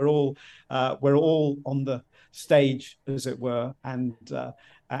 But we're all on the stage, as it were, and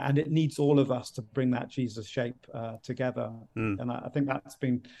it needs all of us to bring that Jesus shape together. And I think that's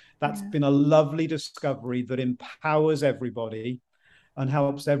been a lovely discovery that empowers everybody and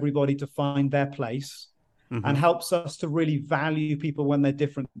helps everybody to find their place, and helps us to really value people when they're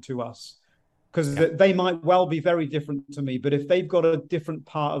different to us. Because they might well be very different to me, but if they've got a different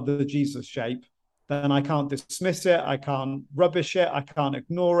part of the Jesus shape, then I can't dismiss it, I can't rubbish it, I can't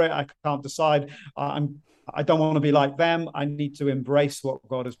ignore it, I can't decide I don't want to be like them. I need to embrace what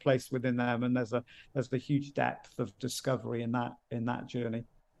God has placed within them, and there's a huge depth of discovery in that journey.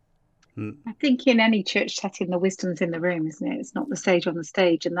 I think in any church setting, the wisdom's in the room, isn't it? It's not the sage on the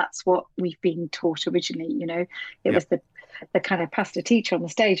stage, and that's what we've been taught originally. It was the kind of pastor teacher on the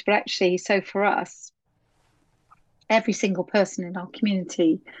stage, but actually, so for us, every single person in our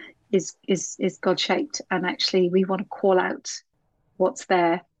community is God shaped, and actually, we want to call out what's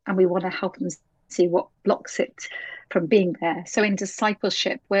there, and we want to help them see what blocks it from being there. So in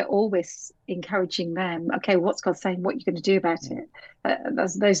discipleship, we're always encouraging them. Okay, what's God saying? What are you going to do about it?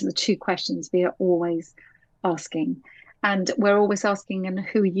 Those are the two questions we are always asking. And we're always asking, and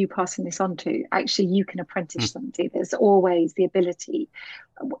who are you passing this on to? Actually, you can apprentice somebody. There's always the ability,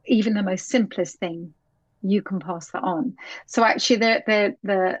 even the most simplest thing, you can pass that on. So actually,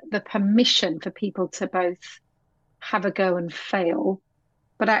 the permission for people to both have a go and fail,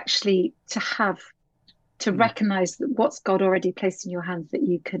 but actually to recognize that what's God already placed in your hands that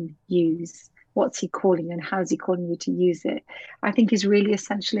you can use. What's he calling you and how's he calling you to use it? I think is really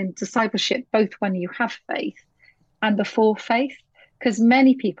essential in discipleship, both when you have faith and before faith, because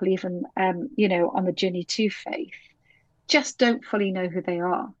many people, even on the journey to faith, just don't fully know who they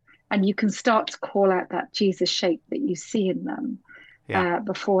are. And you can start to call out that Jesus shape that you see in them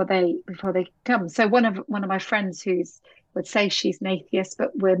before they come. So one of my friends would say she's an atheist,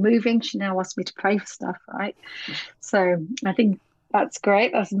 but we're moving. She now wants me to pray for stuff, right? So I think that's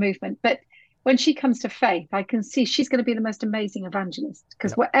great. That's a movement. But when she comes to faith, I can see she's going to be the most amazing evangelist,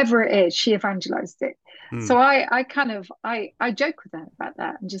 because whatever it is, she evangelized it. So I joke with her about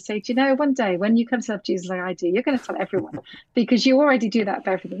that and just say, one day when you come to love Jesus like I do, you're going to tell everyone, because you already do that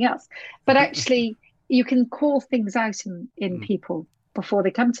for everything else. But actually, you can call things out in people before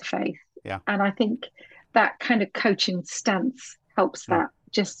they come to faith. Yeah. And I think that kind of coaching stance helps that,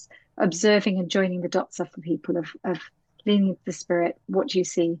 just observing and joining the dots up for people of leaning into the Spirit. What do you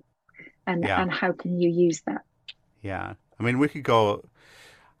see? And how can you use that? Yeah. I mean, we could go,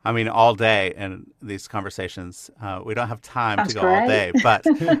 all day in these conversations. We don't have time to go all day, but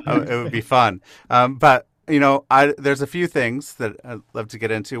it would be fun. But, there's a few things that I'd love to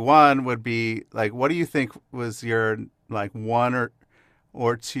get into. One would be, what do you think was your, one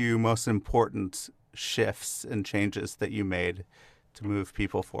or two most important shifts and changes that you made to move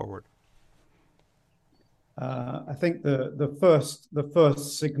people forward? I think the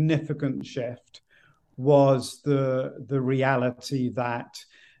first significant shift was the reality that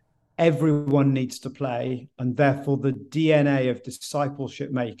everyone needs to play, and therefore the DNA of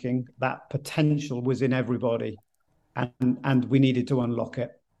discipleship making, that potential was in everybody, and we needed to unlock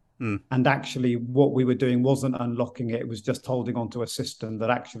it. And actually what we were doing wasn't unlocking it. It was just holding on to a system that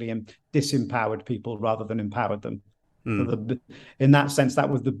actually disempowered people rather than empowered them. So in that sense, that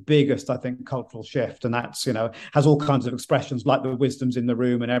was the biggest, I think, cultural shift. And that's, has all kinds of expressions like the wisdom's in the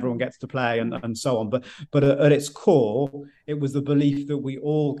room and everyone gets to play and so on. But at its core, it was the belief that we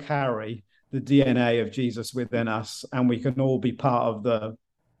all carry the DNA of Jesus within us, and we can all be part of the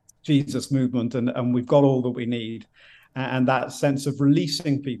Jesus movement, and we've got all that we need. And that sense of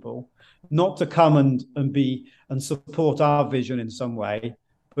releasing people, not to come and be and support our vision in some way,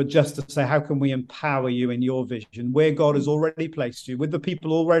 but just to say, how can we empower you in your vision where God has already placed you with the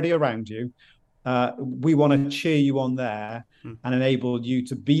people already around you? We want to cheer you on there and enable you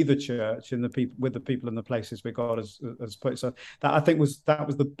to be the church in the people with the people in the places where God has put. So that, I think, was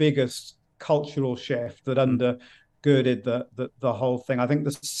the biggest cultural shift that undergirded the whole thing. I think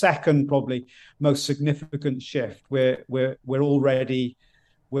the second, probably most significant shift, we're already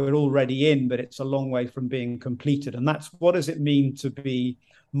in, but it's a long way from being completed. And that's, what does it mean to be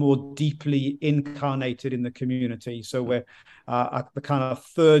more deeply incarnated in the community? So we're at the kind of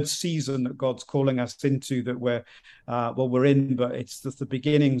third season that God's calling us into, that we're in, but it's just the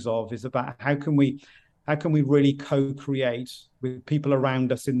beginnings of, is about how can we really co-create with people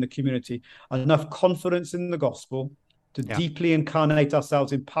around us in the community enough confidence in the gospel to deeply incarnate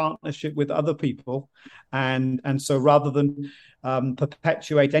ourselves in partnership with other people, and so rather than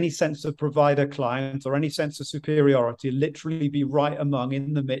perpetuate any sense of provider client or any sense of superiority, literally be right among,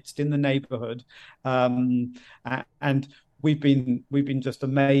 in the midst, in the neighborhood. And we've been just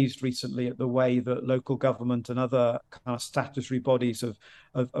amazed recently at the way that local government and other kind of statutory bodies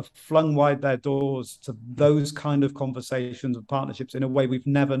have flung wide their doors to those kind of conversations and partnerships in a way we've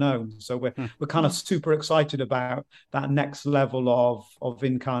never known. So we're kind of super excited about that next level of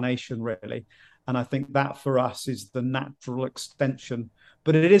incarnation, really. And I think that for us is the natural extension.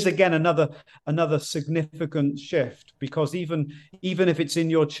 But it is, again, another significant shift, because even if it's in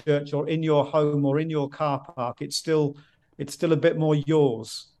your church or in your home or in your car park, it's still a bit more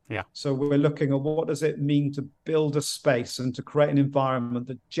yours. Yeah. So we're looking at, what does it mean to build a space and to create an environment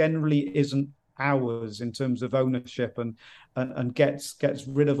that generally isn't ours in terms of ownership, and gets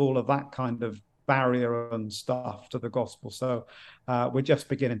rid of all of that kind of barrier and stuff to the gospel. So we're just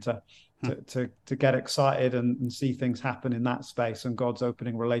beginning to get excited and see things happen in that space, and God's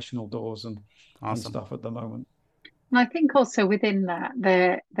opening relational doors and stuff at the moment. And I think also within that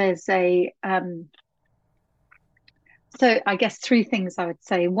there's a so I guess three things I would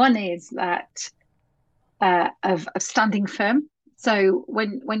say. One is that of standing firm. So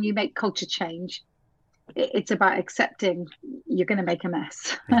when you make culture change, it's about accepting you're going to make a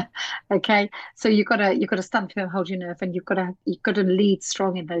mess. Okay, so you've got to stand firm, hold your nerve, and you've got to lead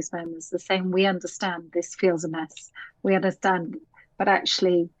strong in those moments. The same, we understand this feels a mess, we understand, but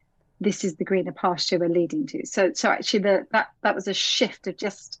actually this is the greener pasture we're leading to. So actually that was a shift of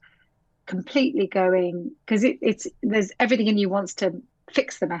just completely going, because there's everything in you wants to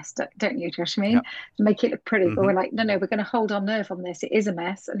fix the mess, don't you, Josh? I mean, make it look pretty, but we're like, no, we're going to hold our nerve on this. It is a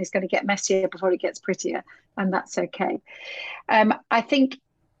mess, and it's going to get messier before it gets prettier, and that's okay. I think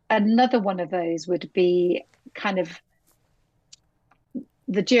another one of those would be kind of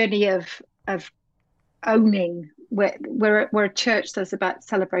the journey of owning. We're a church that's about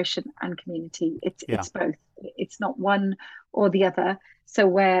celebration and community. It's both. It's not one or the other. So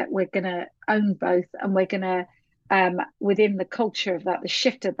we're going to own both, and we're going to within the culture of that, the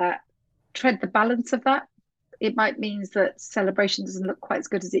shift of that, tread the balance of that. It might mean that celebration doesn't look quite as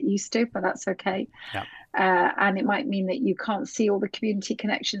good as it used to, but that's okay. Yeah. And it might mean that you can't see all the community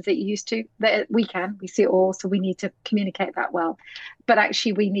connections that you used to. That we see it all, so we need to communicate that well. But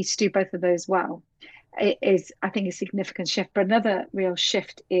actually, we need to do both of those well. It is, I think, a significant shift. But another real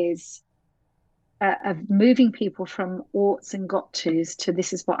shift is of moving people from oughts and got tos to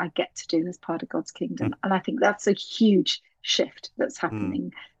this is what I get to do as part of God's kingdom. And I think that's a huge shift that's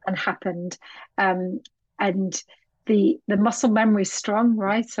happening and happened. And the muscle memory is strong,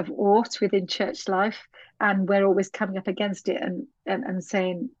 right, of ought within church life. And we're always coming up against it and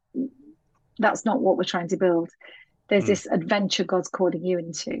saying, that's not what we're trying to build. There's this adventure God's calling you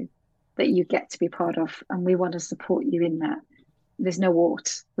into that you get to be part of. And we want to support you in that. There's no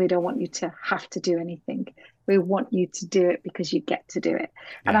ought. We don't want you to have to do anything. We want you to do it because you get to do it.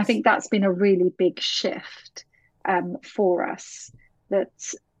 Yes. And I think that's been a really big shift for us. That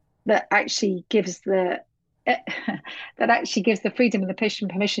actually gives the freedom and the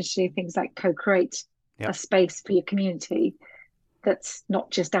permission to do things like co-create a space for your community that's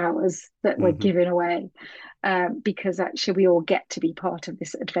not just ours, that we're giving away, because actually we all get to be part of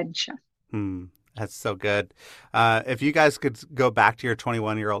this adventure. That's so good. If you guys could go back to your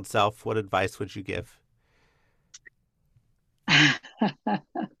 21-year-old self, what advice would you give?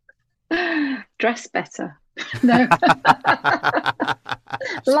 Dress better. No.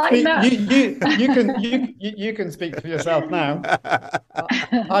 Lighten up. You can speak for yourself now.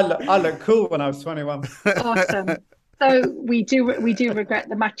 I look cool when I was 21. Awesome. So we do regret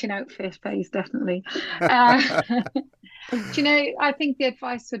the matching outfit phase, definitely. Do you know, I think the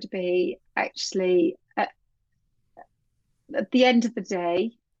advice would be actually at the end of the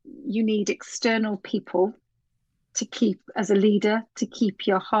day, you need external people to keep as a leader, to keep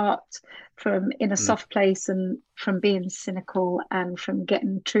your heart from in a soft place and from being cynical and from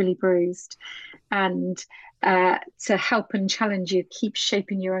getting truly bruised, and to help and challenge you, keep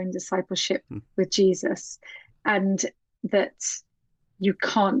shaping your own discipleship with Jesus, and that you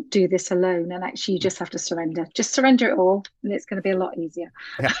can't do this alone, and actually you just have to surrender it all, and it's going to be a lot easier.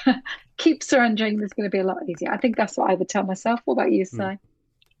 Yeah. Keep surrendering, it's going to be a lot easier. I think that's what I would tell myself. What about you, Si?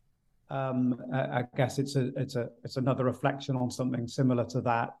 I guess it's another reflection on something similar to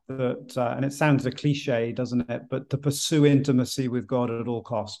that, and it sounds a cliche, doesn't it? But to pursue intimacy with God at all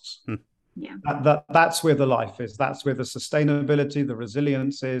costs. Yeah. That's where the life is. That's where the sustainability, the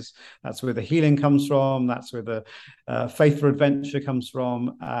resilience is. That's where the healing comes from. That's where the faith for adventure comes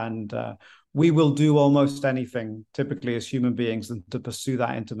from. And we will do almost anything, typically as human beings, and to pursue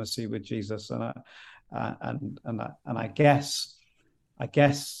that intimacy with Jesus. And I guess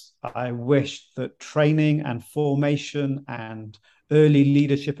I wish that training and formation and early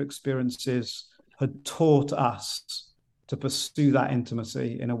leadership experiences had taught us to pursue that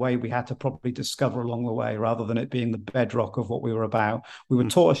intimacy in a way we had to probably discover along the way, rather than it being the bedrock of what we were about. We were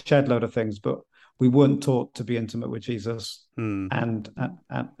taught a shed load of things, but we weren't taught to be intimate with Jesus. And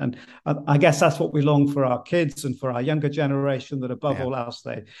I guess that's what we long for our kids and for our younger generation, that above all else,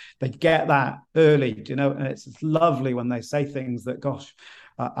 they get that early, you know, and it's lovely when they say things that, gosh,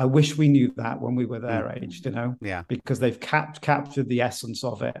 I wish we knew that when we were their age, you know, because they've captured the essence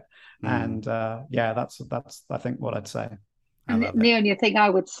of it. And that's I think what I'd say. And the only thing I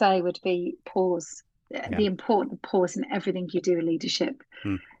would say would be pause. The important pause in everything you do in leadership.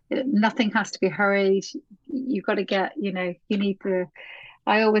 Nothing has to be hurried. You've got to get, you know,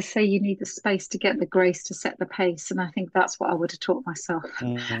 I always say you need the space to get the grace to set the pace. And I think that's what I would have taught myself.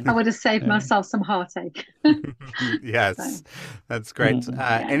 I would have saved myself some heartache. Yes, so, that's great.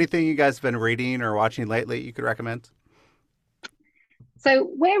 Anything you guys have been reading or watching lately you could recommend? So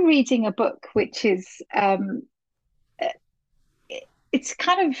we're reading a book which is, it's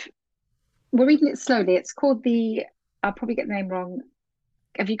kind of, we're reading it slowly. It's called I'll probably get the name wrong.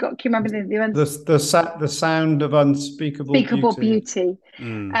 Can you remember the Sound of Unspeakable Beauty?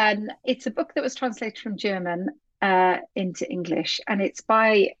 And it's a book that was translated from German into English, and it's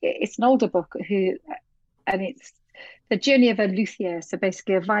an older book and it's the journey of a luthier, so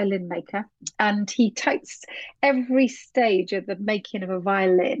basically a violin maker, and he takes every stage of the making of a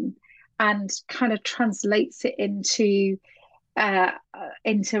violin and kind of translates it into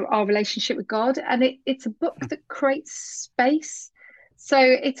our relationship with God, and it's a book that creates space. So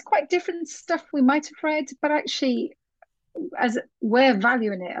it's quite different stuff we might have read, but actually, as we're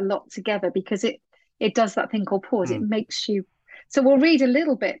valuing it a lot together, because it does that thing called pause. It makes you. So we'll read a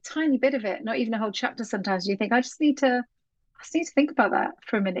little bit, tiny bit of it, not even a whole chapter. Sometimes you think, I just need to think about that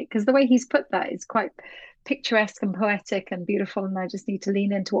for a minute, because the way he's put that is quite picturesque and poetic and beautiful, and I just need to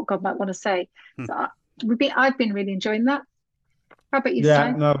lean into what God might want to say. So I've been really enjoying that. How about you,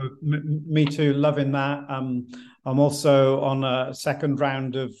 Yeah, Si? no, me too. Loving that. I'm also on a second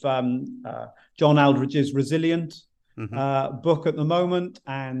round of John Aldridge's Resilient book at the moment,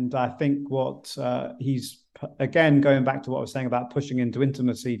 and I think what he's again going back to what I was saying about pushing into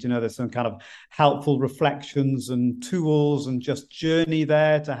intimacy. You know, there's some kind of helpful reflections and tools and just journey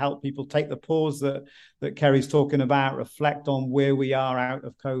there to help people take the pause that Kerry's talking about, reflect on where we are out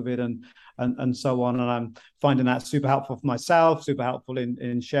of COVID and so on. And I'm finding that super helpful for myself, super helpful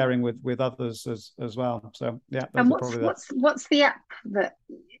in sharing with others as well. So yeah. And what's the app that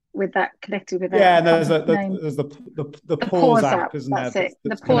with that connected with that? Yeah, and there's the pause app, isn't there?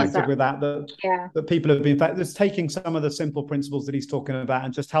 That's connected with that people have been, in fact, there's taking some of the simple principles that he's talking about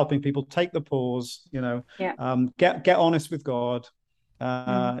and just helping people take the pause, you know, get honest with God,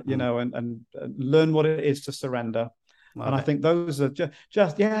 you know, and learn what it is to surrender. I think those are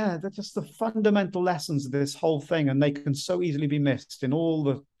they're just the fundamental lessons of this whole thing, and they can so easily be missed in all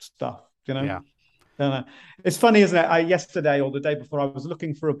the stuff, you know. It's funny, isn't it? Yesterday or the day before, I was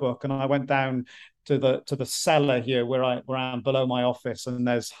looking for a book, and I went down to the cellar here where I am below my office, and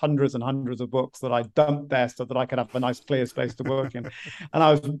there's hundreds and hundreds of books that I dumped there so that I could have a nice clear space to work in. And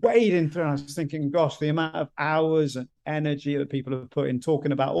I was wading through, and I was thinking, gosh, the amount of hours and energy that people have put in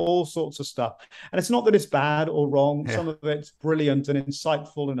talking about all sorts of stuff. And it's not that it's bad or wrong. Some of it's brilliant and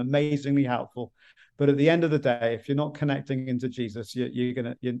insightful and amazingly helpful. But at the end of the day, if you're not connecting into Jesus,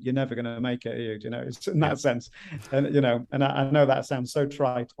 you're never gonna make it. It's in that sense, and and I know that sounds so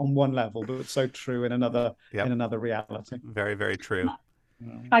trite on one level, but it's so true in another reality. Very, very true.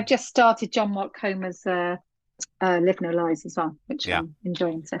 I've just started John Mark Comer's Live No Lies as well, which I'm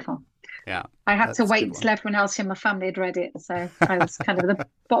enjoying so far. Yeah, I had to wait until everyone else in my family had read it, so I was kind of at the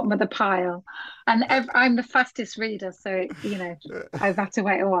bottom of the pile. And I'm the fastest reader, so I've had to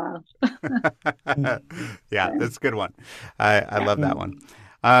wait a while. Yeah, that's a good one. I love that one.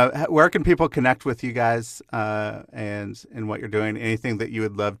 Where can people connect with you guys and what you're doing? Anything that you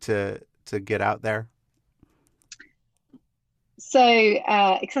would love to get out there? So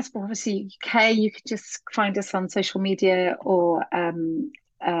Accessible Prophecy UK, you could just find us on social media or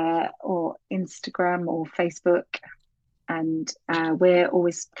Instagram or Facebook, and we're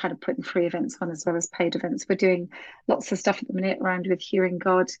always kind of putting free events on as well as paid events. We're doing lots of stuff at the minute around with hearing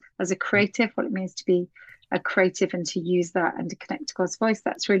God as a creative, what it means to be a creative and to use that and to connect to God's voice.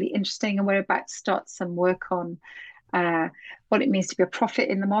 That's really interesting, and we're about to start some work on what it means to be a prophet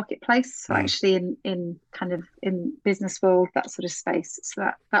in the marketplace. So actually in business world, that sort of space. So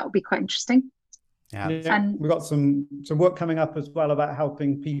that will be quite interesting. Yeah, and we've got some work coming up as well about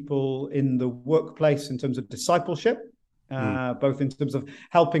helping people in the workplace in terms of discipleship, both in terms of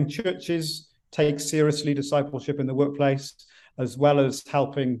helping churches take seriously discipleship in the workplace, as well as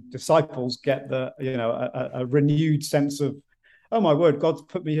helping disciples get a renewed sense of, oh my word, God's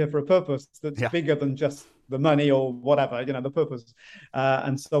put me here for a purpose that's bigger than just the money or whatever, the purpose,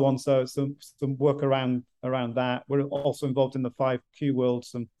 and so on. So some work around that. We're also involved in the 5Q world.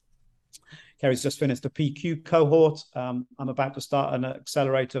 Kerry's just finished a PQ cohort. I'm about to start an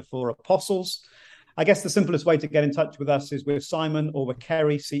accelerator for apostles. I guess the simplest way to get in touch with us is with Simon or with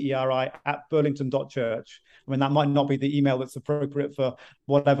Kerry, CERI, @burlington.church. I mean, that might not be the email that's appropriate for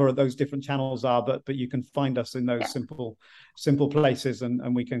whatever those different channels are, but you can find us in those simple places,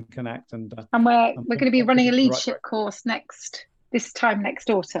 and we can connect. And we're going to be running a leadership course this time next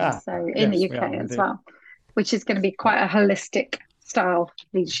autumn, in the UK as well, which is going to be quite a holistic style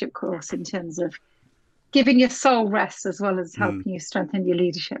leadership course in terms of giving your soul rest as well as helping you strengthen your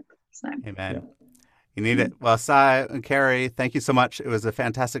leadership. So, amen. You need it. Well, Sai and Kerry, thank you so much. It was a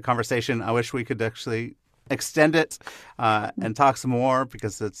fantastic conversation. I wish we could actually extend it and talk some more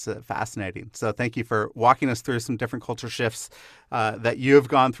because it's fascinating. So thank you for walking us through some different culture shifts that you have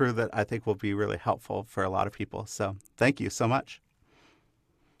gone through that I think will be really helpful for a lot of people. So thank you so much.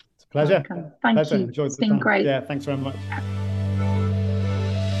 It's a pleasure. Thank you. It's been great. Yeah, thanks very much.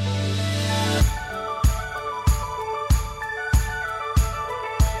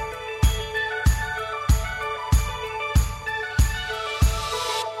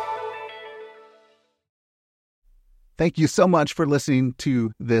 Thank you so much for listening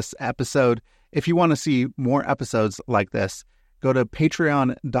to this episode. If you want to see more episodes like this, go to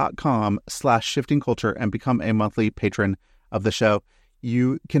patreon.com/shiftingculture and become a monthly patron of the show.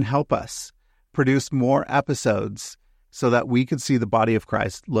 You can help us produce more episodes so that we can see the body of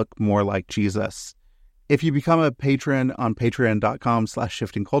Christ look more like Jesus. If you become a patron on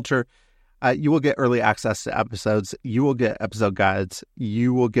patreon.com/shiftingculture, you will get early access to episodes. You will get episode guides.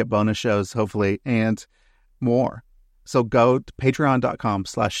 You will get bonus shows, hopefully, and more. So go to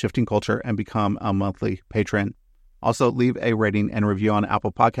patreon.com/shiftingculture and become a monthly patron. Also, leave a rating and review on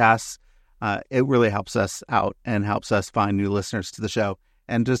Apple Podcasts. It really helps us out and helps us find new listeners to the show.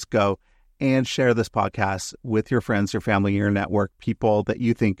 And just go and share this podcast with your friends, your family, your network, people that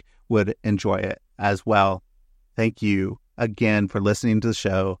you think would enjoy it as well. Thank you again for listening to the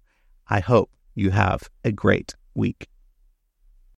show. I hope you have a great week.